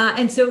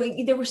 And so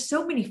there were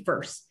so many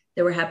firsts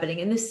that were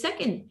happening. And the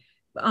second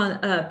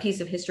piece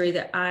of history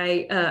that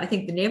I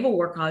think the Naval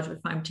War College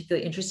would find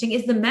particularly interesting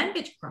is the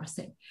Mandage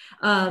crossing.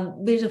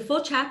 There's a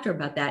full chapter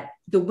about that.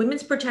 The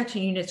women's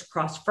protection units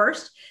cross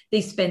first.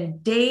 They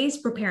spend days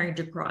preparing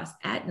to cross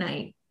at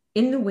night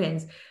in the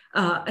winds.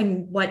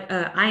 And what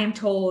I am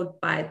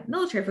told by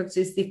military folks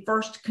is the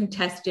first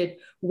contested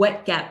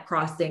wet gap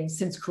crossing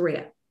since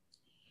Korea.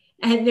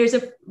 And there's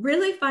a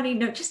really funny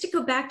note, just to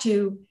go back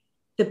to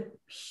the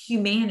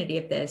humanity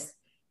of this.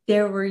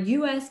 There were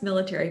U.S.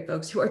 military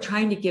folks who are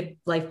trying to give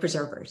life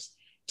preservers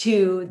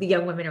to the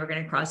young women who are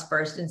going to cross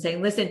first and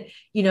saying, listen,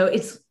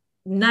 it's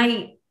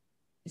night,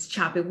 it's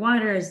choppy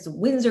waters, the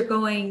winds are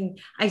going,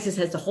 ISIS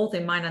has the whole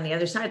thing mine on the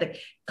other side. Like,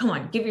 come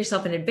on, give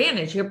yourself an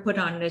advantage. You're put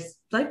on this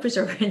life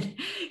preserver. And,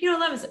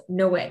 Lemon's,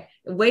 no way.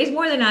 It weighs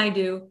more than I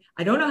do.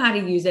 I don't know how to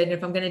use it. And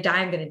if I'm going to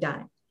die, I'm going to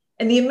die.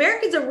 And the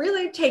Americans are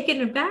really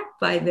taken aback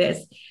by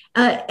this.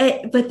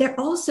 But they're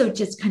also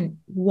just kind of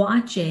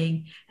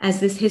watching as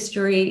this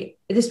really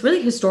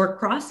historic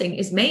crossing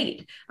is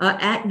made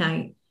at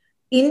night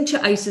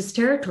into ISIS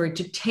territory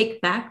to take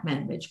back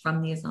Manbij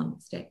from the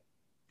Islamic State.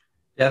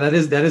 Yeah, that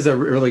is a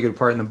really good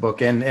part in the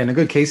book, and a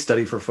good case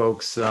study for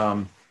folks,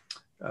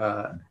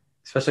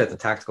 especially at the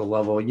tactical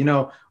level.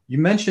 You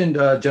mentioned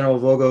General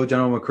Vogo,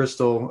 General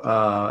McChrystal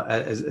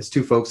as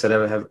two folks that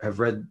have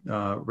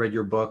read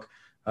your book.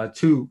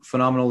 Two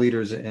phenomenal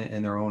leaders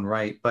in their own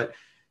right. But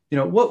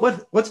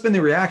what's been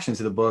the reaction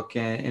to the book,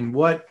 and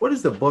what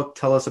does the book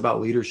tell us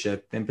about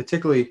leadership, and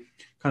particularly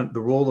kind of the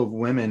role of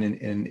women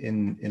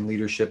in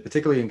leadership,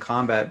 particularly in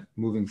combat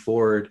moving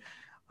forward?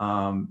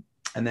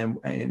 And then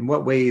in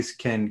what ways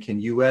can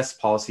U.S.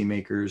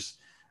 policymakers,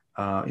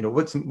 what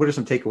are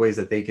some takeaways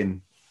that they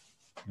can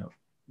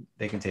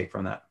take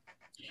from that?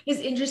 It's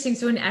interesting.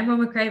 So when Admiral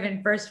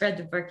McCraven first read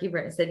the book, he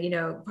said,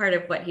 part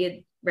of what he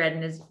had read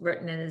and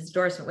written in his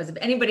endorsement was, if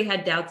anybody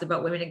had doubts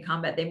about women in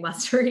combat, they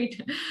must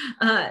read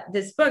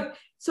this book.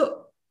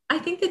 So I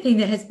think the thing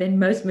that has been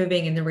most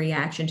moving in the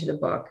reaction to the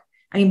book,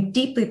 I am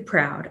deeply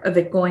proud of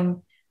it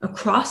going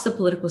across the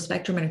political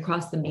spectrum and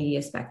across the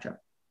media spectrum,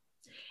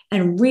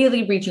 and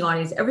really reaching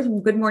audience, everything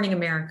from Good Morning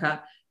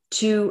America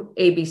to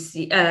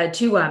ABC,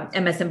 to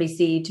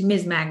MSNBC, to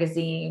Ms.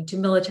 Magazine, to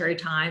Military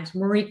Times,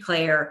 Marie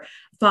Claire,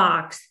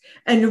 Fox,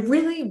 and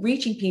really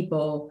reaching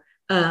people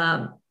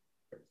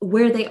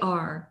where they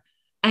are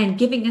and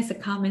giving us a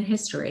common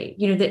history,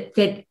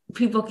 that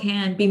people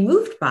can be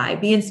moved by,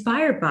 be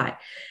inspired by.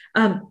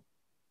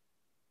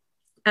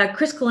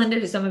 Chris Kalinda,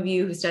 who some of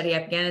you who study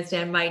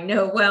Afghanistan might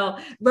know well,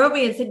 wrote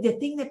me and said, the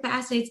thing that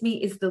fascinates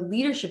me is the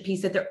leadership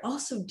piece, that they're all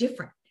so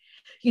different.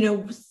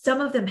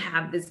 Some of them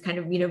have this kind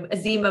of,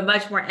 Azima,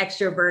 much more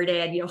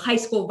extroverted, high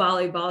school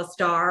volleyball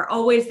star,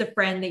 always the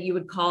friend that you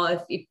would call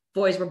if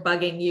boys were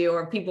bugging you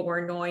or people were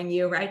annoying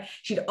you, right?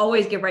 She'd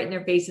always get right in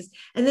their faces.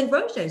 And then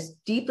Roja is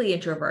deeply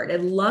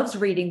introverted, loves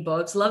reading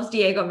books, loves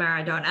Diego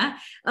Maradona,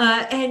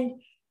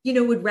 and,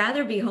 would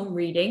rather be home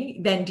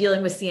reading than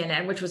dealing with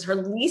CNN, which was her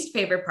least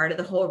favorite part of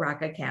the whole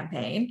Raqqa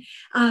campaign.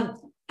 And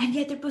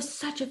yet they're both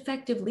such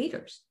effective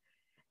leaders.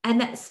 And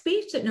that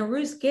speech that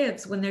Nowruz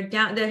gives when they're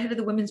down, the head of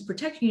the Women's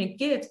Protection Unit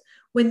gives,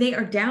 when they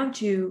are down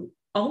to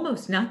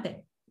almost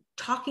nothing,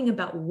 talking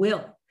about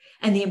will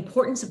and the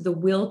importance of the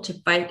will to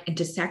fight and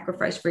to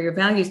sacrifice for your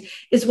values,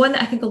 is one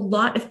that I think a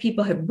lot of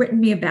people have written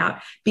me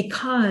about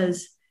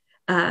because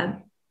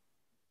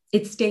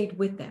it stayed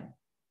with them.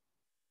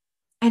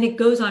 And it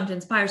goes on to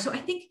inspire. So I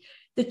think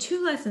the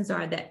two lessons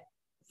are that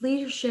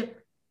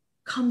leadership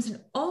comes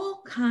in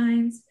all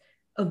kinds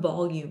of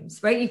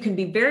volumes, right? You can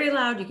be very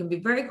loud, you can be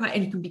very quiet,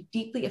 and you can be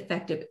deeply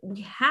effective.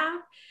 We have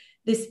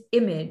this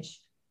image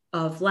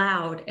of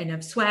loud and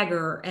of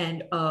swagger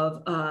and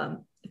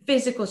of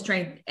physical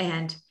strength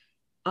and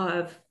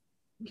of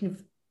kind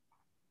of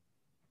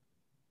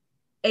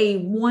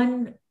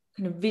one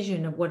kind of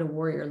vision of what a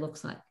warrior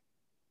looks like.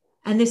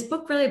 And this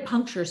book really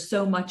punctures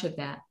so much of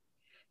that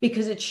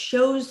because it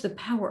shows the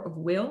power of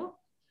will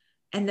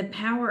and the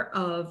power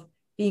of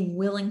being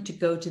willing to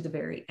go to the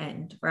very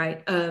end,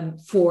 right?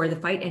 For the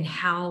fight, and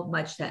how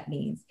much that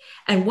means,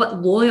 and what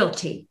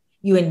loyalty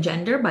you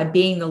engender by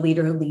being the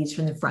leader who leads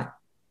from the front.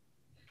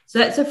 So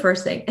that's the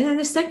first thing. And then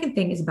the second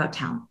thing is about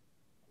talent.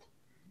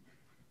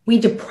 We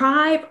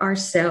deprive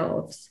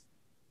ourselves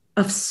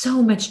of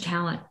so much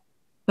talent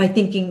by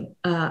thinking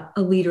a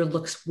leader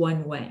looks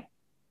one way.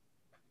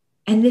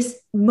 And this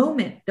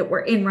moment that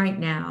we're in right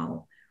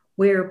now,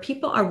 where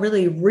people are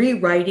really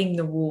rewriting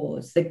the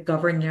rules that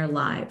govern their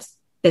lives,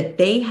 that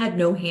they had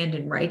no hand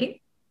in writing,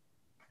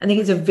 I think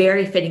it's a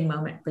very fitting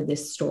moment for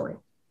this story.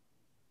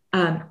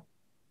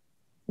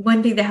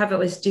 One thing that happened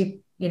was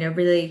deep,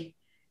 really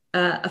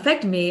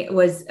affected me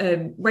was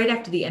right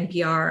after the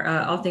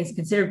NPR All Things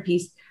Considered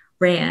piece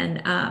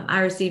ran,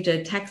 I received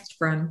a text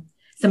from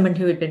someone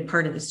who had been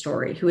part of the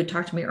story, who had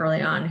talked to me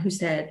early on, who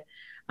said,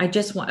 I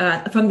just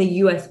want, from the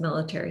US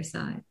military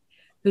side,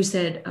 who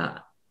said,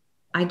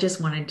 I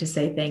just wanted to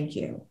say thank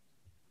you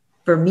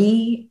for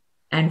me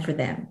and for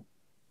them,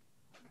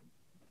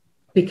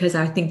 because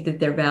I think that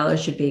their valor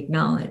should be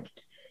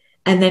acknowledged.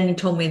 And then he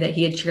told me that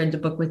he had shared the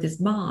book with his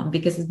mom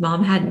because his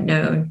mom hadn't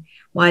known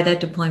why that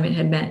deployment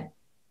had meant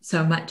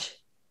so much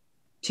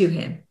to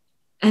him.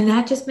 And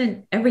that just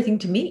meant everything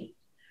to me,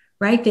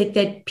 right?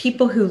 That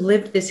people who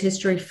lived this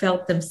history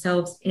felt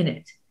themselves in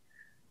it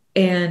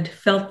and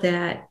felt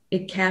that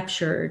it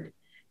captured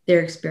their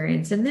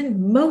experience. And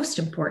then, most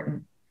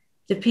important,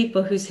 the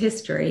people whose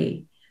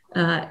history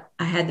I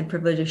had the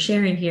privilege of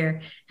sharing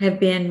here have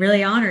been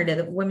really honored that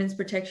the women's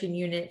protection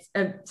units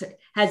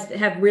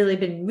have really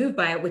been moved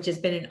by it, which has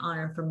been an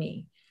honor for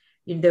me.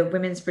 The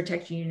women's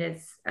protection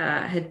units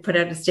had put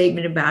out a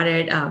statement about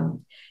it.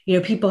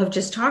 People have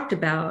just talked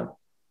about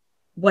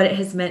what it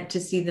has meant to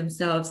see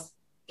themselves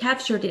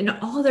captured in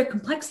all their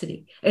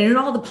complexity and in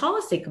all the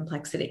policy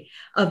complexity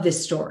of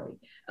this story,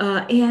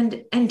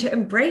 and to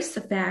embrace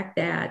the fact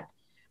that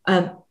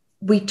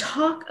we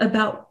talk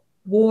about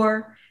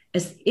war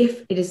as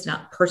if it is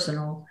not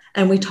personal,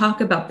 and we talk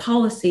about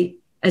policy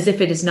as if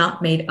it is not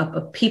made up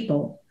of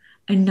people,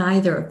 and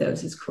neither of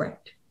those is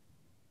correct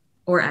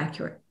or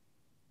accurate.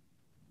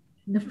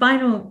 And the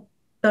final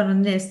thought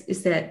on this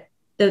is that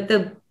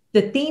the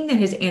theme that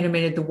has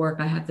animated the work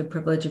I have the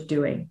privilege of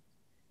doing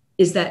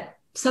is that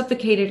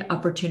suffocated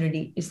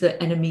opportunity is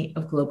the enemy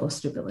of global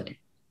stability.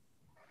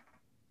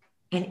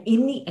 And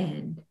in the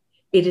end,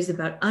 it is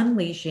about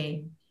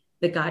unleashing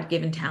the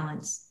God-given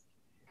talents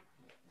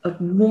of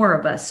more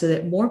of us so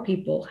that more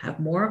people have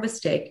more of a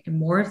stake and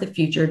more of the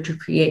future to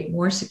create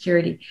more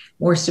security,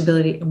 more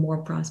stability, and more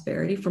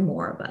prosperity for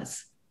more of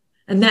us.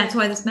 And that's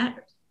why this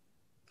matters.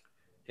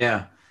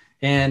 Yeah.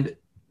 And,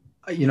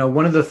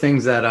 one of the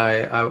things that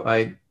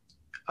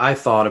I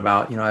thought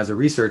about, as a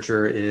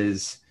researcher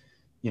is,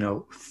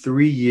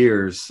 3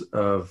 years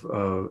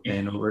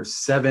and over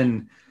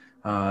 7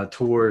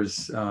 tours.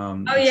 It's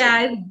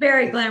a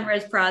very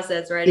glamorous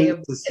process, right?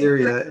 To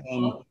Syria,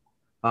 and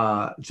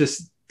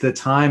just the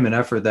time and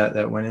effort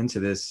that went into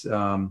this.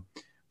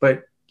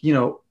 But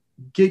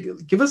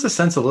give us a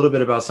sense a little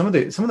bit about some of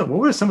the what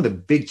were some of the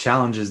big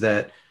challenges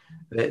that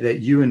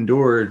you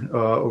endured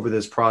over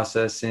this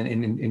process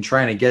in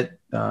trying to get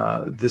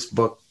this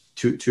book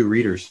to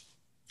readers.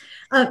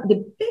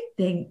 The big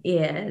thing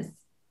is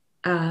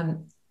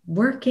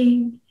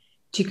working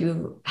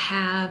to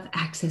have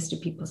access to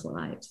people's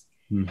lives.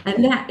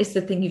 And that is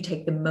the thing you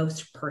take the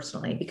most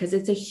personally, because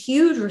it's a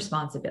huge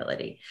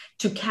responsibility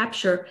to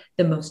capture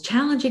the most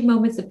challenging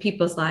moments of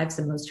people's lives,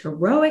 the most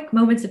heroic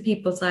moments of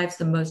people's lives,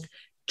 the most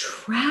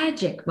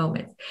tragic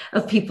moments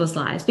of people's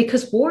lives,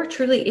 because war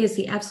truly is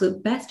the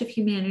absolute best of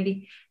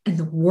humanity and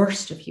the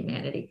worst of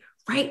humanity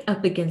right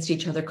up against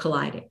each other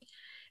colliding.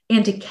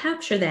 And to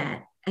capture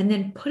that and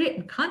then put it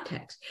in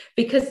context,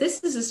 because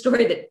this is a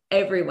story that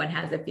everyone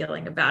has a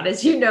feeling about,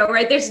 as you know,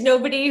 right? There's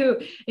nobody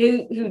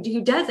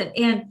who doesn't.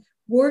 And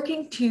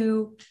working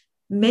to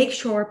make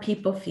sure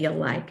people feel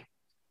like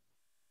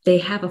they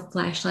have a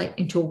flashlight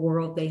into a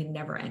world they had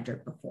never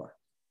entered before.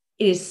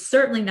 It is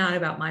certainly not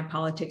about my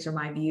politics or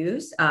my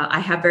views. I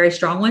have very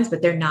strong ones,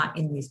 but they're not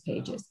in these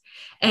pages.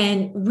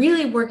 And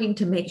really working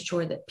to make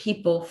sure that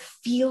people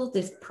feel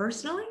this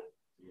personally,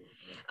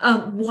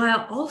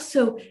 while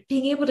also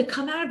being able to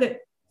come out of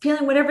it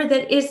feeling whatever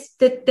that is,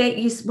 that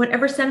you,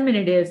 whatever sentiment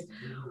it is,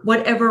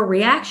 whatever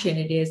reaction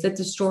it is that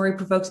the story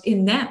provokes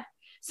in them.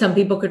 Some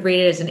people could read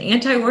it as an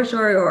anti-war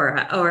story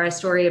or a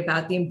story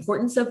about the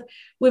importance of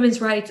women's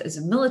rights, as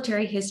a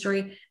military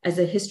history, as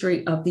a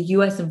history of the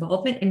U.S.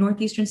 involvement in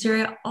northeastern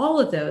Syria. All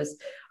of those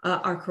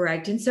are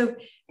correct. And so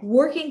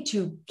working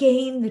to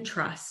gain the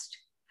trust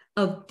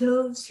of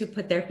those who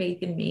put their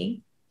faith in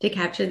me to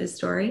capture this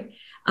story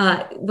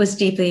was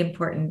deeply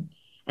important.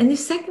 And the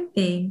second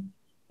thing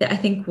that I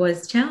think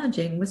was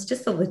challenging was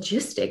just the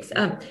logistics.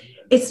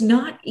 It's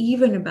not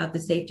even about the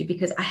safety,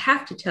 because I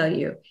have to tell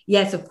you,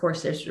 yes, of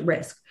course, there's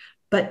risk,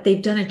 but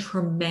they've done a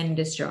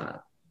tremendous job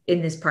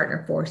in this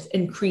partner force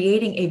in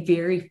creating a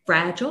very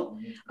fragile,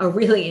 a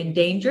really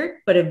endangered,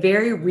 but a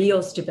very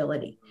real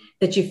stability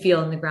that you feel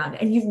on the ground.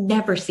 And you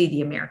never see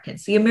the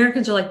Americans. The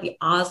Americans are like the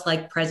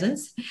Oz-like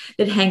presence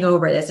that hang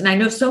over this. And I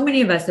know so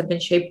many of us have been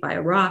shaped by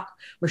Iraq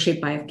or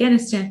shaped by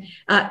Afghanistan.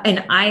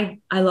 And I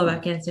love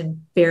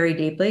Afghanistan very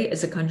deeply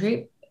as a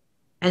country.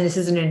 And this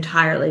is an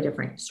entirely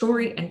different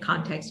story and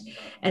context.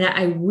 And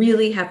I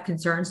really have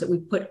concerns that we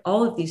put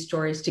all of these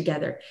stories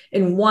together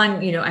in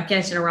one,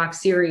 Afghanistan, Iraq,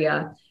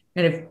 Syria,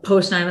 kind of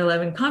post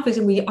 9/11 conflicts,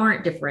 and we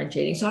aren't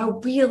differentiating. So I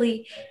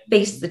really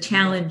face the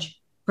challenge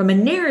from a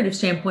narrative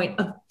standpoint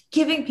of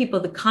giving people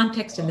the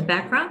context and the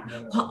background,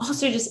 while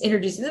also just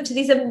introducing them to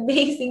these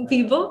amazing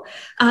people,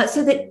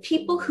 so that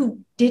people who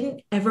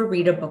didn't ever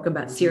read a book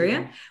about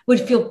Syria would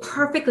feel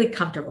perfectly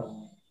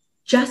comfortable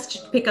just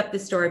to pick up the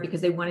story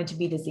because they wanted to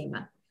meet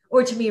Azima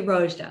or to meet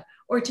Rojda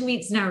or to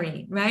meet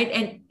Znarine, right?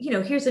 And,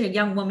 here's a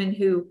young woman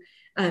who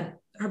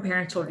her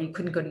parents told her you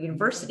couldn't go to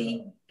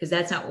university because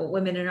that's not what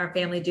women in our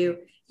family do.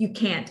 You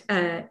can't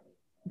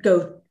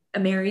go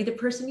marry the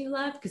person you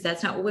love, because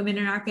that's not what women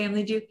in our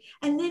family do.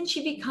 And then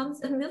she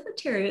becomes a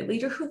military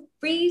leader who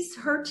frees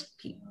her,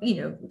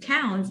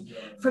 towns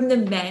from the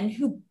men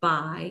who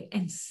buy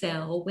and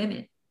sell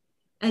women,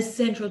 as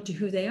central to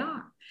who they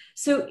are.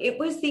 So it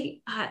was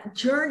the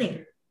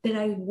journey that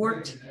I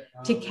worked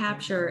to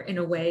capture in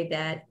a way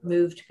that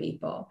moved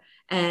people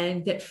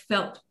and that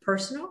felt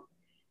personal.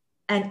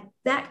 And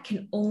that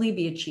can only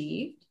be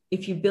achieved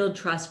if you build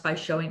trust by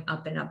showing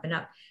up and up and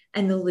up.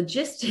 And the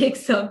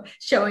logistics of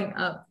showing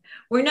up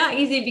were not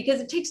easy, because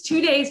it takes 2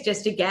 days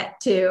just to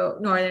get to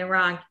Northern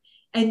Iraq,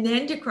 and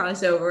then to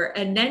cross over,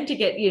 and then to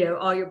get,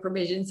 all your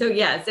permission. So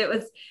yes, it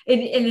was,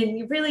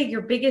 and really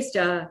your biggest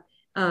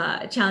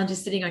challenge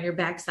is sitting on your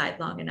backside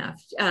long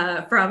enough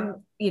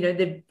from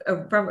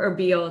from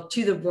Erbil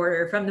to the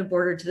border, from the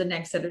border to the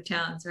next set of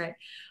towns, right?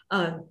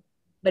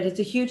 But it's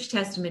a huge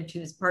testament to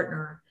this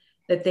partner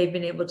that they've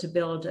been able to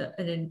build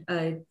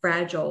a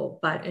fragile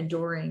but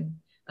enduring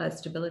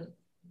stability.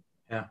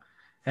 Yeah,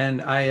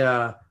 and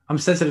I'm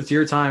sensitive to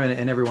your time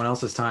and everyone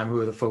else's time, who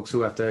are the folks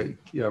who have to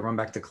run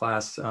back to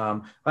class.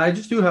 I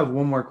just do have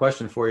one more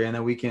question for you, and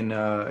then we can,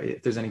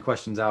 if there's any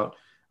questions out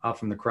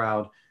from the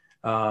crowd.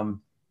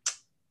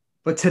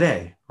 But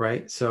today,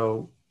 right?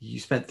 So you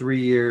spent 3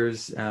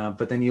 years,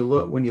 but then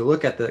when you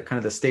look at the kind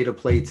of the state of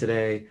play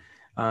today,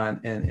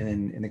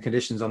 and the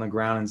conditions on the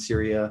ground in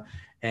Syria,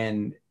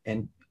 and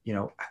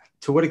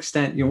to what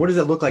extent, what does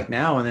it look like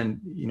now? And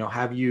then,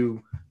 have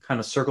you kind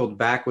of circled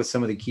back with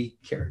some of the key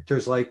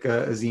characters like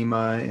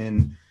Azima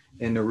and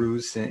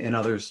Nowruz and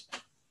others?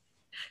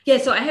 Yeah,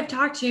 so I have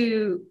talked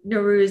to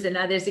Nowruz and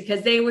others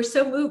because they were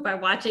so moved by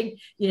watching,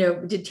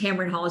 did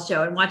Tamron Hall's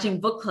show and watching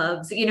book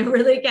clubs,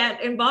 really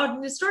get involved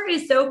in the story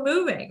is so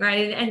moving,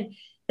 right? And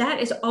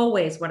that is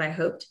always what I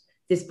hoped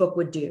this book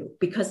would do,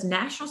 because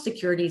national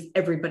security is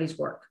everybody's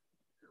work.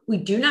 We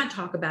do not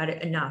talk about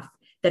it enough,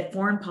 that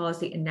foreign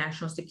policy and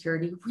national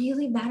security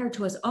really matter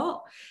to us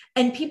all.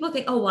 And people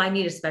think, oh, well, I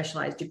need a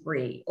specialized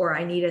degree or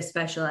I need a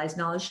specialized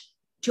knowledge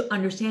to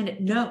understand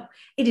it. No,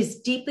 it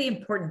is deeply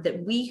important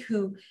that we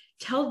who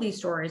tell these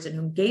stories and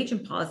engage in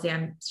policy,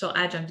 I'm still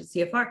adjunct at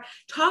CFR,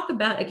 talk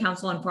about a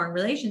Council on Foreign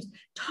Relations,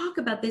 talk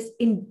about this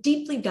in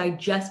deeply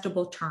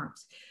digestible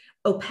terms.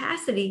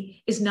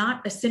 Opacity is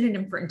not a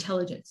synonym for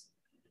intelligence.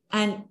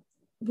 And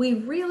we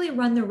really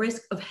run the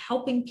risk of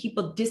helping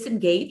people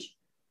disengage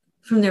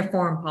from their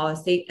foreign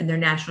policy and their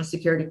national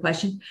security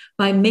question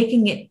by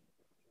making it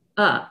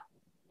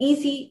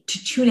easy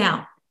to tune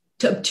out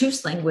to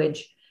obtuse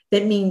language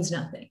that means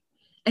nothing.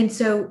 And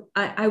so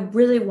I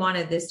really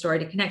wanted this story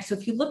to connect. So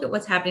if you look at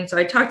what's happening, so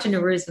I talked to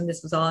Nowruz when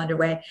this was all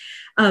underway.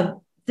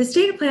 The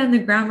state of play on the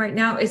ground right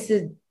now is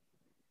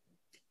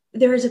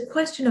there is a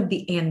question of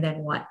the and then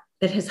what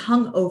that has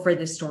hung over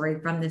this story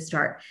from the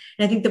start.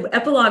 And I think the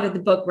epilogue of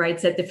the book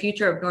writes that the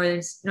future of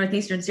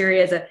northeastern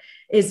Syria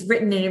is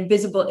written in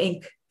invisible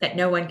ink that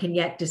no one can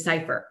yet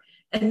decipher.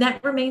 And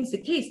that remains the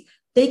case.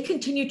 They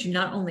continue to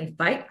not only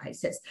fight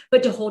ISIS,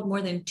 but to hold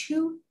more than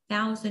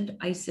 2,000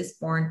 ISIS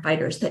foreign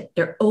fighters that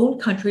their own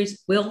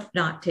countries will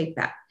not take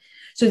back.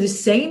 So the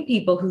same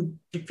people who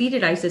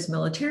defeated ISIS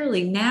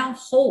militarily now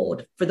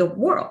hold for the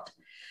world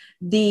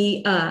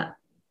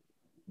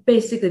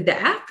basically the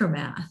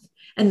aftermath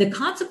and the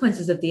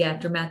consequences of the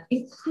aftermath,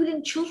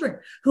 including children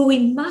who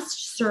we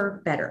must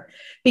serve better,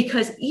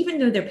 because even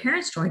though their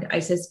parents joined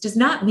ISIS does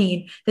not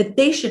mean that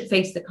they should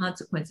face the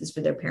consequences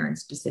for their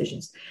parents'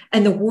 decisions.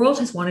 And the world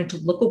has wanted to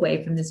look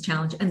away from this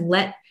challenge and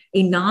let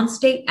a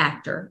non-state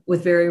actor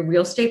with very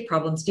real state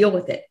problems deal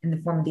with it in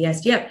the form of the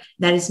SDF.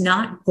 That is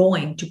not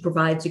going to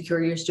provide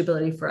security or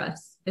stability for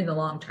us in the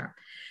long term.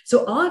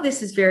 So all of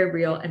this is very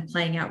real and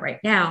playing out right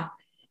now.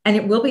 And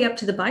it will be up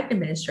to the Biden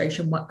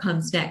administration what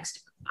comes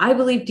next. I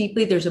believe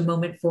deeply there's a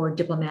moment for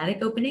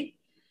diplomatic opening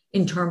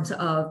in terms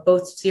of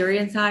both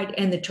Syrian side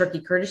and the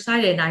Turkey-Kurdish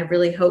side. And I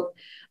really hope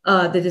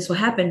that this will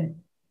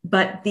happen.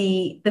 But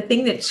the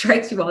thing that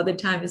strikes you all the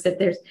time is that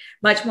there's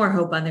much more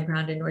hope on the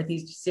ground in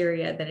Northeast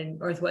Syria than in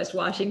Northwest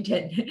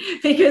Washington,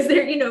 because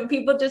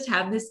people just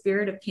have this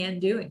spirit of can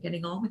do and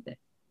getting on with it.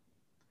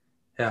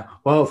 Yeah.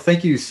 Well,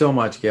 thank you so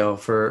much, Gail,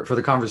 for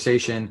the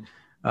conversation.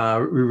 We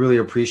really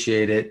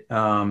appreciate it.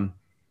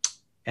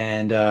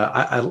 And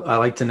I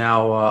like to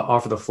now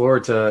offer the floor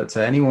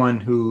to anyone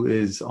who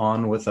is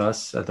on with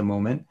us at the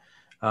moment.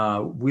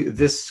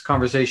 This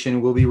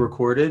conversation will be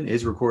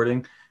is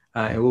recording.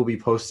 It will be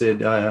posted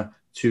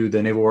to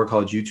the Naval War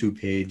College YouTube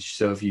page.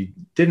 So if you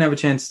didn't have a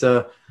chance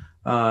to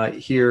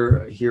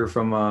hear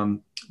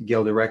from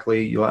Gail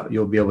directly,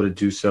 you'll be able to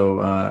do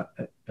so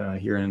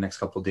here in the next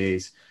couple of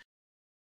days.